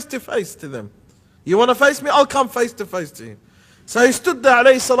came face to face to them. You want to face me? I'll come face to face to you. So he stood there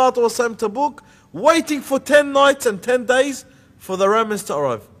alayhi salatu wasallam Tabuk, waiting for 10 nights and 10 days for the Romans to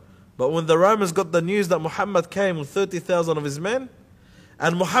arrive. But when the Romans got the news that Muhammad came with 30,000 of his men,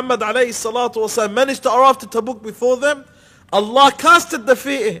 and Muhammad alayhi salatu wasallam managed to arrive to Tabuk before them, Allah casted the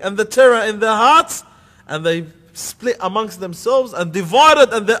fear and the terror in their hearts, and they split amongst themselves and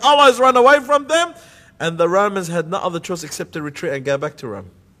divided, and their allies ran away from them, and the Romans had no other choice except to retreat and go back to Rome.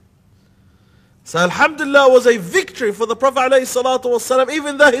 So alhamdulillah, was a victory for the Prophet ﷺ,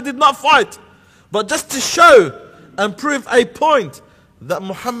 even though he did not fight, but just to show and prove a point that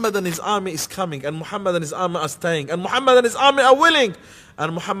Muhammad and his army is coming, and Muhammad and his army are staying, and Muhammad and his army are willing,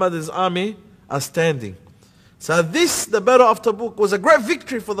 and Muhammad and his army are standing. So this, the Battle of Tabuk, was a great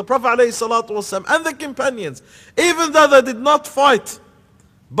victory for the Prophet ﷺ and the companions, even though they did not fight.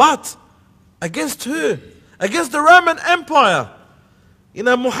 But against who? Against the Roman Empire. You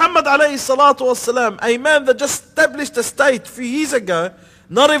know, Muhammad ﷺ, a man that just established a state a few years ago,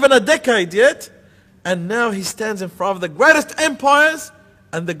 not even a decade yet, and now he stands in front of the greatest empires,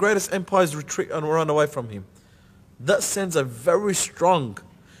 and the greatest empires retreat and run away from him. That sends a very strong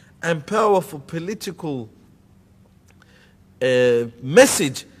and powerful political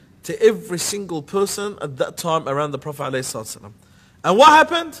message to every single person at that time around the Prophet ﷺ. And what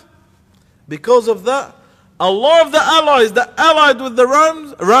happened? Because of that, a lot of the allies that allied with the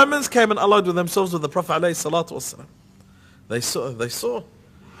Romans came and allied with themselves with the Prophet ﷺ. They saw.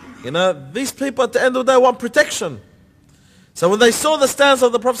 You know, these people at the end of the day want protection. So when they saw the stance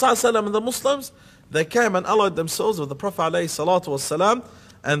of the Prophet ﷺ and the Muslims, they came and allied themselves with the Prophet ﷺ,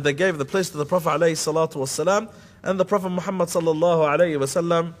 and they gave the place to the Prophet ﷺ, and the Prophet Muhammad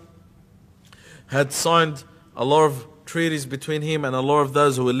ﷺ had signed a lot of treaties between him and a lot of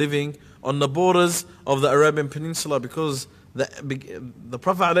those who were living on the borders of the Arabian Peninsula, because the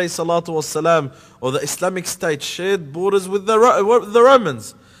Prophet ﷺ or the Islamic State shared borders with the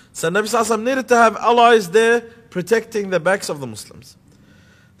Romans. So Nabi ﷺ needed to have allies there protecting the backs of the Muslims.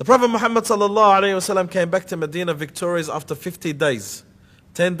 The Prophet Muhammad ﷺ came back to Medina victorious after 50 days.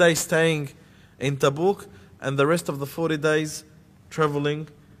 10 days staying in Tabuk, and the rest of the 40 days traveling,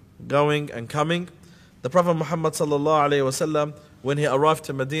 going and coming. The Prophet Muhammad ﷺ, when he arrived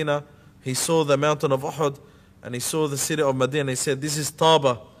to Medina, he saw the mountain of Uhud, and he saw the city of Medina. He said, "This is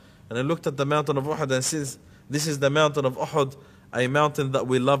Taba." And he looked at the mountain of Uhud and says, "This is the mountain of Uhud, a mountain that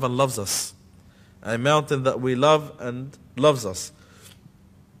we love and loves us. A mountain that we love and loves us."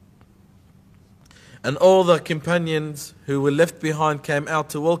 And all the companions who were left behind came out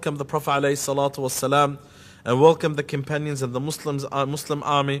to welcome the Prophet ﷺ and welcome the companions and the Muslim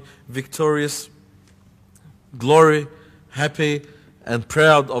army victorious, glory, happy and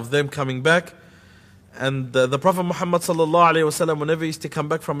proud of them coming back. And the Prophet Muhammad ﷺ, whenever he used to come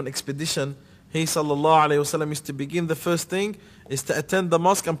back from an expedition, he ﷺ used to begin, the first thing is to attend the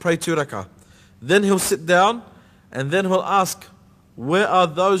mosque and pray 2 rak'ah. Then he'll sit down and then he'll ask, "Where are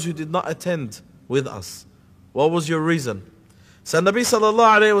those who did not attend with us? What was your reason?" So Nabi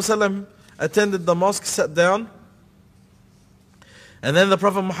ﷺ attended the mosque, sat down, and then the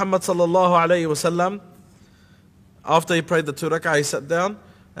Prophet Muhammad ﷺ, after he prayed the 2 rak'ah, he sat down,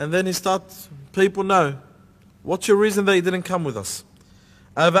 and then he starts, "People know, what's your reason that you didn't come with us?"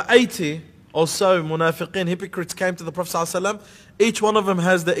 Over 80 or so munafiqeen, hypocrites, came to the Prophet ﷺ. Each one of them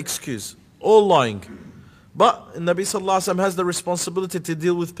has the excuse, all lying. But Nabi ﷺ has the responsibility to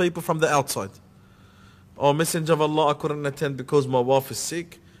deal with people from the outside. "Oh, Messenger of Allah, I couldn't attend because my wife is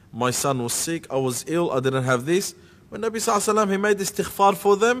sick, my son was sick, I was ill, I didn't have this." When Nabi ﷺ, he made istighfar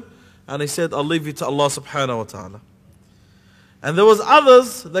for them, and he said, "I'll leave you to Allah subhanahu wa ta'ala." And there was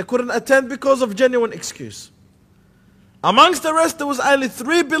others, they couldn't attend because of genuine excuse. Amongst the rest, there was only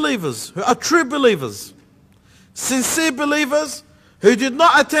 3 believers who are true believers, sincere believers, who did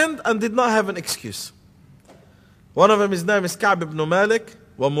not attend and did not have an excuse. One of them, his name is Ka'b ibn Malik,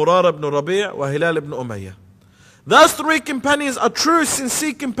 wa Murara ibn Rabi' wa Hilal ibn Umayyah. Those 3 companions are true,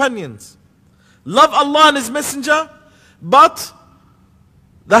 sincere companions. Love Allah and His Messenger, but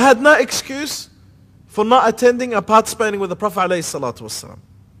they had no excuse for not attending and participating with the Prophet ﷺ.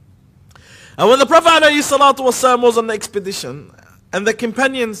 And when the Prophet ﷺ was on the expedition, and the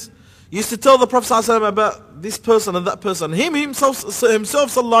companions used to tell the Prophet ﷺ about this person and that person, himself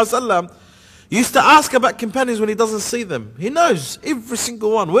ﷺ, used to ask about companions when he doesn't see them. He knows every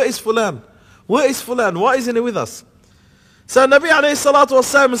single one. Where is Fulan? Where is Fulan? Why isn't he with us? So Nabi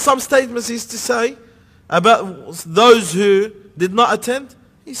ﷺ, in some statements, he used to say about those who did not attend,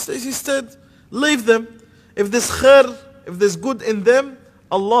 he said, "Leave them. If there's khair, if there's good in them,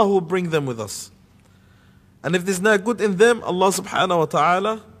 Allah will bring them with us. And if there's no good in them, Allah subhanahu wa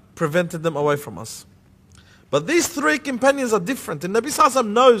ta'ala prevented them away from us." But these 3 companions are different. And Nabi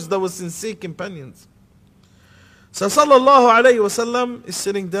Sallallahu knows they were sincere companions. So Sallallahu Alaihi Wasallam is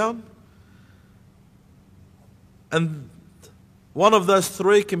sitting down, and one of those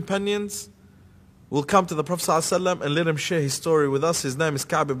 3 companions will come to the Prophet Sallallahu Alaihi Wasallam and let him share his story with us. His name is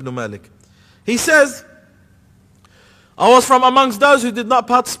Ka'b ibn Malik. He says, I was from amongst those who did not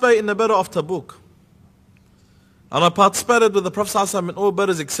participate in the battle of Tabuk. And I participated with the Prophet ﷺ in all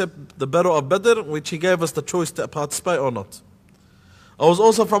battles except the battle of Badr, which he gave us the choice to participate or not. I was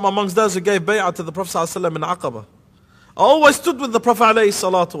also from amongst those who gave bay'ah to the Prophet ﷺ in Aqaba. I always stood with the Prophet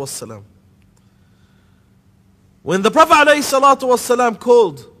ﷺ. When the Prophet ﷺ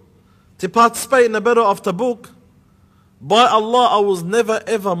called to participate in the battle of Tabuk, by Allah, I was never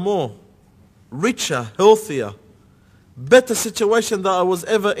ever more richer, healthier, better situation that I was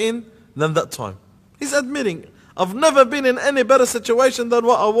ever in than that time. He's admitting, I've never been in any better situation than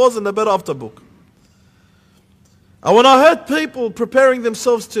what I was in the battle of Tabuk. And when I heard people preparing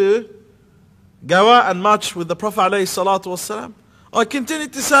themselves to go out and march with the Prophet ﷺ, I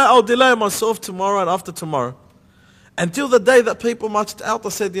continued to say, I'll delay myself tomorrow and after tomorrow. Until the day that people marched out, I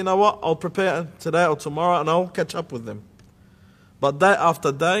said, you know what, I'll prepare today or tomorrow and I'll catch up with them. But day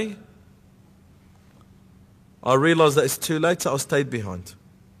after day, I realized that it's too late, so I stayed behind.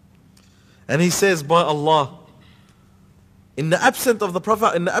 And he says, by Allah, in the absence of the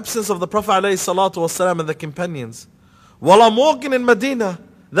Prophet ﷺ and the companions, while I'm walking in Medina,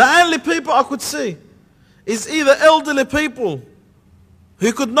 the only people I could see is either elderly people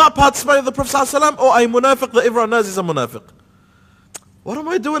who could not participate with the Prophet ﷺ or a munafiq that everyone knows is a munafiq. What am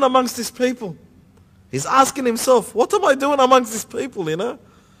I doing amongst these people? He's asking himself, what am I doing amongst these people, you know?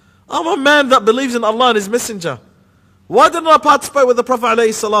 I'm a man that believes in Allah and His Messenger. Why didn't I participate with the Prophet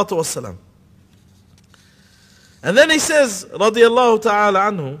ﷺ? And then he says, radiyallahu ta'ala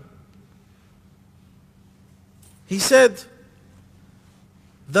anhu, he said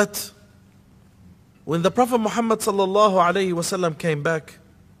that when the Prophet Muhammad sallallahu alayhi wasallam came back,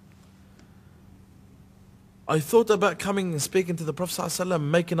 I thought about coming and speaking to the Prophet sallallahu alayhi wasallam,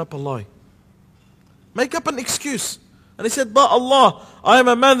 making up a lie. Make up an excuse. And he said, by Allah, I am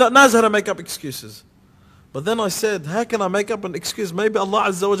a man that knows how to make up excuses. But then I said, how can I make up an excuse? Maybe Allah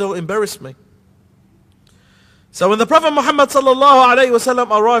Azza wa Jalla will embarrass me. So when the Prophet Muhammad sallallahu alayhi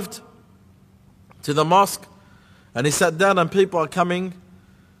wasallam arrived to the mosque, and he sat down and people are coming,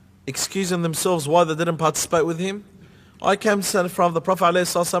 excusing themselves why they didn't participate with him, I came in front of the Prophet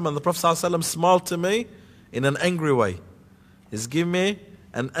ﷺ, and the Prophet ﷺ smiled to me in an angry way. He's giving me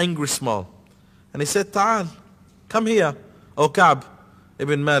an angry smile. And he said, Ta'al, come here, O Ka'b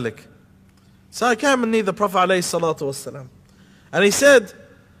ibn Malik. So I came and near the Prophet ﷺ. And he said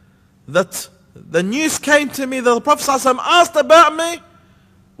that the news came to me that the Prophet ﷺ asked about me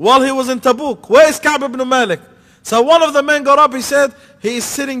while he was in Tabuk. Where is Ka'b ibn Malik? So one of the men got up, he said, he is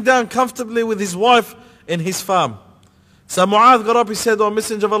sitting down comfortably with his wife in his farm. So Mu'adh got up, he said, O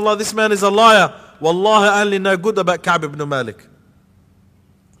Messenger of Allah, this man is a liar. Wallahi, I only know good about Ka'b ibn Malik.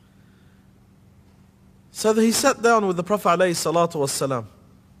 So he sat down with the Prophet ﷺ.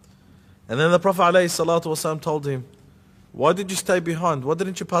 And then the Prophet ﷺ told him, why did you stay behind? Why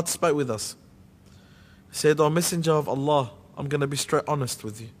didn't you participate with us? He said, O Messenger of Allah, I'm going to be straight honest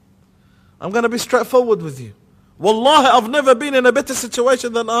with you. I'm going to be straightforward with you. Wallahi, I've never been in a better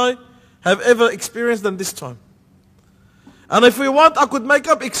situation than I have ever experienced than this time. And if we want, I could make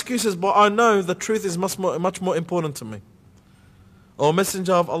up excuses, but I know the truth is much more important to me. O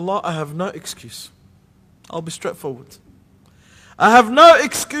Messenger of Allah, I have no excuse. I'll be straightforward. I have no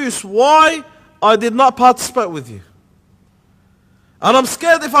excuse why I did not participate with you. And I'm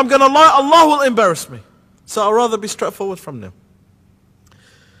scared if I'm going to lie, Allah will embarrass me. So I'd rather be straightforward from now.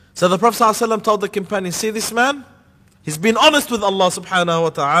 So the Prophet ﷺ told the companion, see this man? He's been honest with Allah subhanahu wa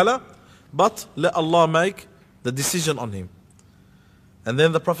ta'ala, but let Allah make the decision on him. And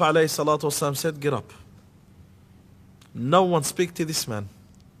then the Prophet ﷺ said, get up. No one speak to this man.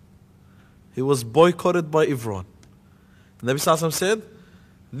 He was boycotted by everyone. The Nabi ﷺ said,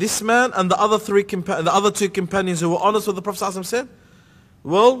 this man and the other two companions who were honest with the Prophet ﷺ said,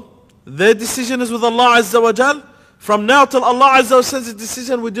 well, their decision is with Allah Azza wa Jal. From now till Allah Azza wa Jal says his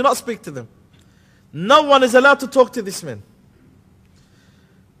decision, we do not speak to them. No one is allowed to talk to this man.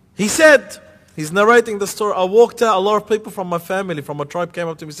 He said, he's narrating the story, I walked out, a lot of people from my family, from my tribe came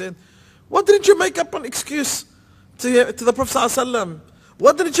up to me and said, why didn't you make up an excuse to the Prophet ﷺ?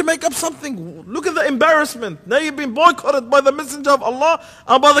 Why didn't you make up something? Look at the embarrassment. Now you've been boycotted by the Messenger of Allah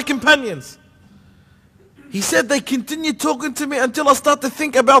and by the companions. He said they continued talking to me until I started to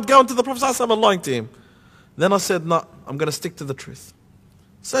think about going to the Prophet ﷺ and lying to him. Then I said, no, I'm going to stick to the truth.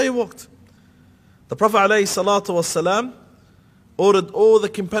 So he walked. The Prophet ﷺ ordered all the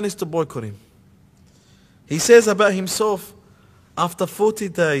companions to boycott him. He says about himself, after 40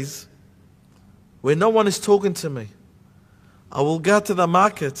 days, when no one is talking to me, I will go to the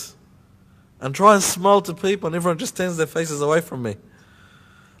market and try and smile to people and everyone just turns their faces away from me.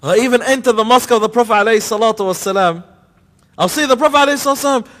 I even entered the mosque of the Prophet ﷺ I'll see the Prophet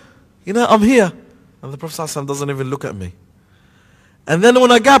ﷺ, I'm here. And the Prophet ﷺ doesn't even look at me. And then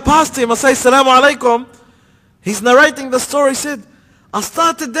when I go past him, I say, Assalamu alaikum. He's narrating the story. He said, I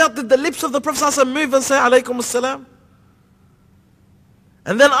started out that the lips of the Prophet ﷺ move and say, Alaikum assalam.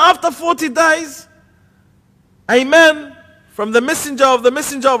 And then after 40 days, a man from the messenger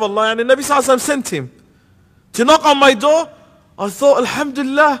of Allah, and the Nabi ﷺ sent him to knock on my door. I thought,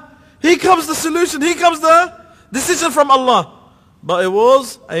 Alhamdulillah, here comes the solution, here comes the decision from Allah. But it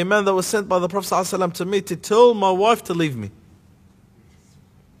was a man that was sent by the Prophet ﷺ to me to tell my wife to leave me.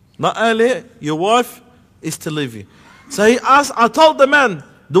 Not only your wife is to leave you. So he asked, I told the man,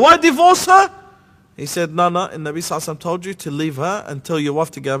 do I divorce her? He said, no, and Nabi ﷺ told you to leave her and tell your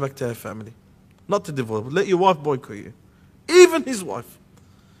wife to go back to her family. Not to divorce, let your wife boycott you. Even his wife.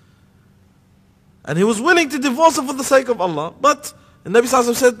 And he was willing to divorce her for the sake of Allah. But the Nabi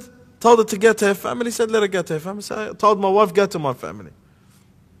ﷺ said, told her to go to her family. He said, let her go to her family. So I told my wife, go to my family.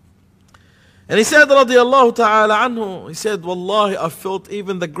 And he said, radiyallahu ta'ala anhu, he said, wallahi, I felt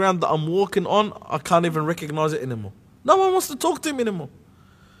even the ground that I'm walking on, I can't even recognize it anymore. No one wants to talk to him anymore.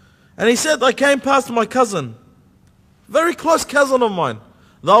 And he said, I came past my cousin, very close cousin of mine,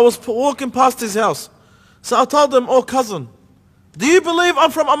 that I was walking past his house. So I told him, oh cousin, do you believe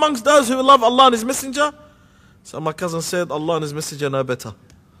I'm from amongst those who love Allah and His Messenger? So my cousin said, Allah and His Messenger know better.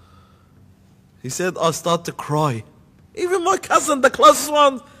 He said, I start to cry. Even my cousin, the closest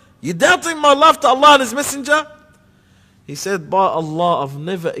one, you doubting my love to Allah and His Messenger? He said, by Allah, I've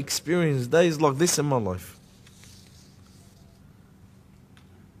never experienced days like this in my life.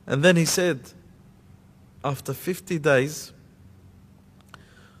 And then he said, after 50 days,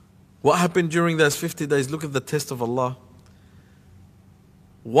 what happened during those 50 days? Look at the test of Allah.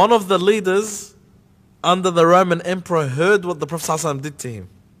 One of the leaders under the Roman Emperor heard what the Prophet ﷺ did to him.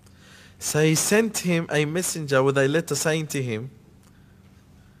 So he sent him a messenger with a letter saying to him,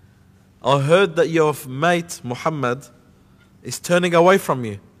 I heard that your mate Muhammad is turning away from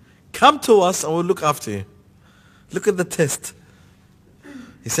you. Come to us and we'll look after you. Look at the test.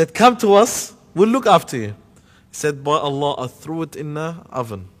 He said, come to us, we'll look after you. He said, by Allah, I threw it in the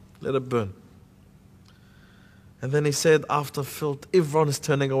oven. Let it burn. And then he said, after I felt everyone is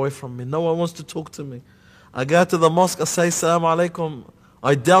turning away from me. No one wants to talk to me. I go to the mosque, I say, Assalamu alaikum.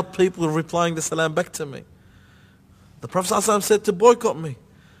 I doubt people replying the salam back to me. The Prophet ﷺ said to boycott me.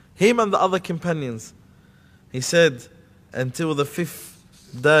 Him and the other companions. He said, until the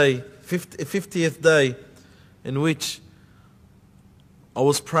 50th day, in which I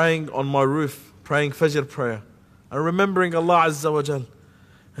was praying on my roof, praying Fajr prayer, and remembering Allah Azza wa Jal.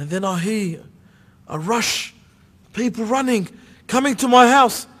 And then I hear a rush, people running, coming to my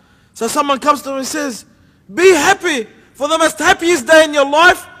house. So someone comes to me and says, be happy for the most happiest day in your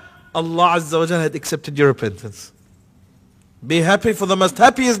life. Allah Azza wa Jal had accepted your repentance. Be happy for the most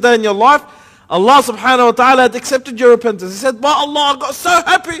happiest day in your life. Allah subhanahu wa ta'ala had accepted your repentance. He said, by Allah, I got so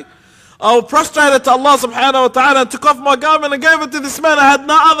happy. I prostrated to Allah subhanahu wa ta'ala and took off my garment and gave it to this man. I had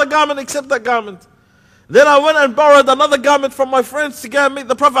no other garment except that garment. Then I went and borrowed another garment from my friends to go and meet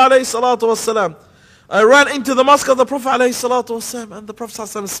the Prophet alayhi salatu wasalam. I ran into the mosque of the Prophet alayhi salatu wasalam, and the Prophet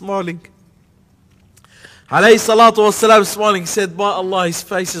sallallahu smiling. Alayhi salatu wasalam smiling. He said, by Allah, his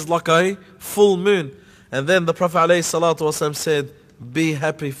face is like a full moon. And then the Prophet alayhi salatu wasalam said, be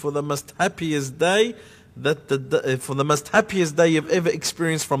happy for the most happiest day for the most happiest day you've ever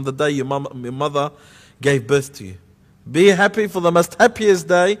experienced from the day your mother gave birth to you. Be happy for the most happiest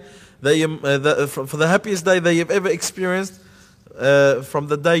day for the happiest day that you've ever experienced from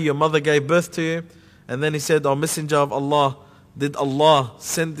the day your mother gave birth to you. And then he said, O Messenger of Allah, did Allah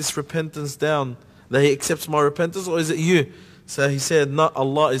send this repentance down that He accepts my repentance, or is it you? So he said, no,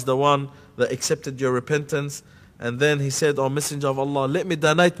 Allah is the one that accepted your repentance. And then he said, O Messenger of Allah, let me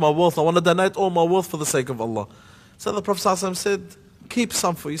donate my wealth. I want to donate all my wealth for the sake of Allah. So the Prophet ﷺ said, keep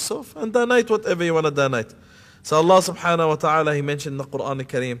some for yourself and donate whatever you want to donate. So Allah subhanahu wa ta'ala, He mentioned in the Quran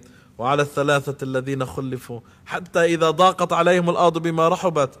al-Kareem, وَعَلَى الثَّلَاثَةِ الَّذِينَ خُلِّفُوا حَتَّى إِذَا ضَاقَتْ عَلَيْهِمُ الْأَرْضُ بِمَا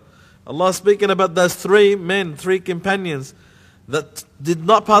رَحُبَتْ. Allah speaking about those three companions that did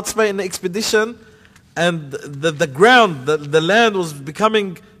not participate in the expedition, and the ground, the land was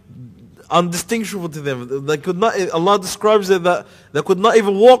becoming undistinguishable to them. They could not. Allah describes it that they could not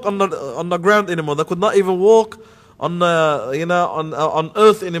even walk on the ground anymore. They could not even walk on on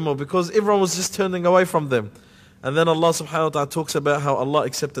earth anymore, because everyone was just turning away from them. And then Allah subhanahu wa ta'ala talks about how Allah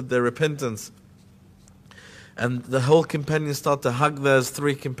accepted their repentance. And the whole companions start to hug those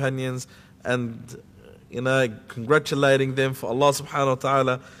three companions and congratulating them for Allah subhanahu wa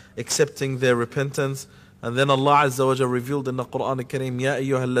ta'ala accepting their repentance. And then Allah Azza wa Jalla revealed in the Quran al-Kareem, Ya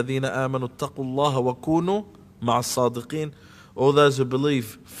ayyuha alladhina amanu attaqu Allah wa kunu مع الصادقين, all those who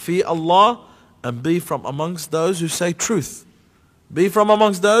believe, fear Allah and be from amongst those who say truth. Be from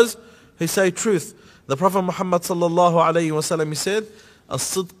amongst those who say truth. The Prophet Muhammad sallallahu alayhi wa sallam, he said,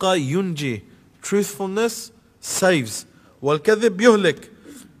 "As-sidqa yunji," truthfulness saves. "Wal-kadhib yuhlik,"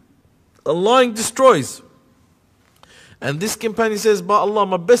 lying destroys. And this companion says, by Allah,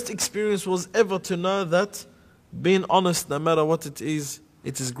 my best experience was ever to know that being honest, no matter what it is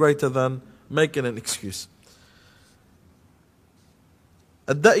greater than making an excuse.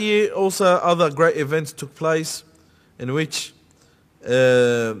 At that year also other great events took place, in which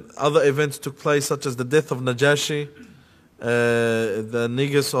other events took place, such as the death of Najashi, the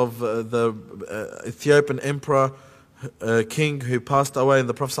negus of the Ethiopian emperor, king, who passed away, and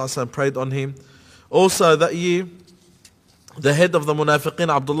the Prophet ﷺ prayed on him. Also that year, the head of the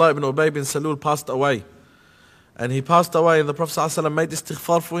Munafiqeen, Abdullah ibn Ubay bin Salul, passed away. And he passed away, and the Prophet ﷺ made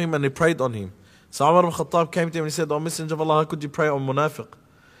istighfar for him, and he prayed on him. So Umar ibn Khattab came to him and he said, "O Messenger of Allah, how could you pray on Munafiq?"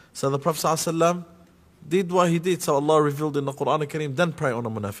 So the Prophet ﷺ did what he did. So Allah revealed in the Quran Kareem, don't pray on a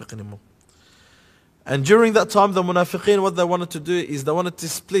Munafiq anymore. And during that time, the Munafiqeen, what they wanted to do is they wanted to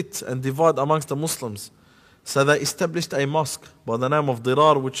split and divide amongst the Muslims. So they established a mosque by the name of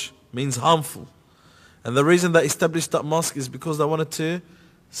Dirar, which means harmful. And the reason they established that mosque is because they wanted to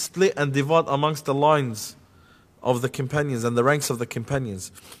split and divide amongst the lines of the companions and the ranks of the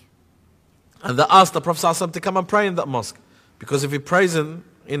companions. And they asked the Prophet ﷺ to come and pray in that mosque, because if he prays in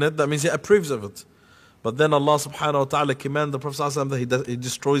it, that means he approves of it. But then Allah subhanahu wa ta'ala commanded the Prophet ﷺ that he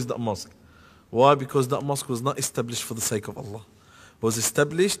destroys that mosque. Why? Because that mosque was not established for the sake of Allah. It was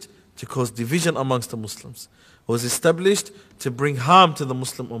established to cause division amongst the Muslims. It was established to bring harm to the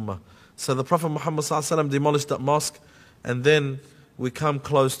Muslim Ummah. So the Prophet Muhammad ﷺ demolished that mosque, and then we come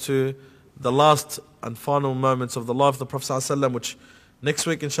close to the last and final moments of the life of the Prophet ﷺ, which next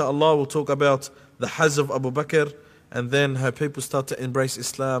week inshallah we'll talk about the Hajj of Abu Bakr, and then how people start to embrace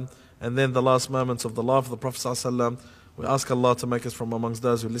Islam, and then the last moments of the life of the Prophet ﷺ. We ask Allah to make us from amongst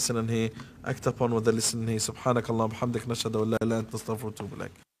those who listen and hear, act upon what they listen and hear. Subhanakallah, bihamdik, nashhadu an la ilaha illa anta, astaghfiruka wa atubu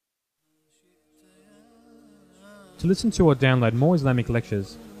ilaik. To listen to or download more Islamic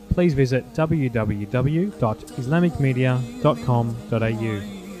lectures, please visit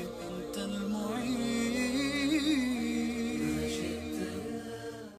www.islamicmedia.com.au.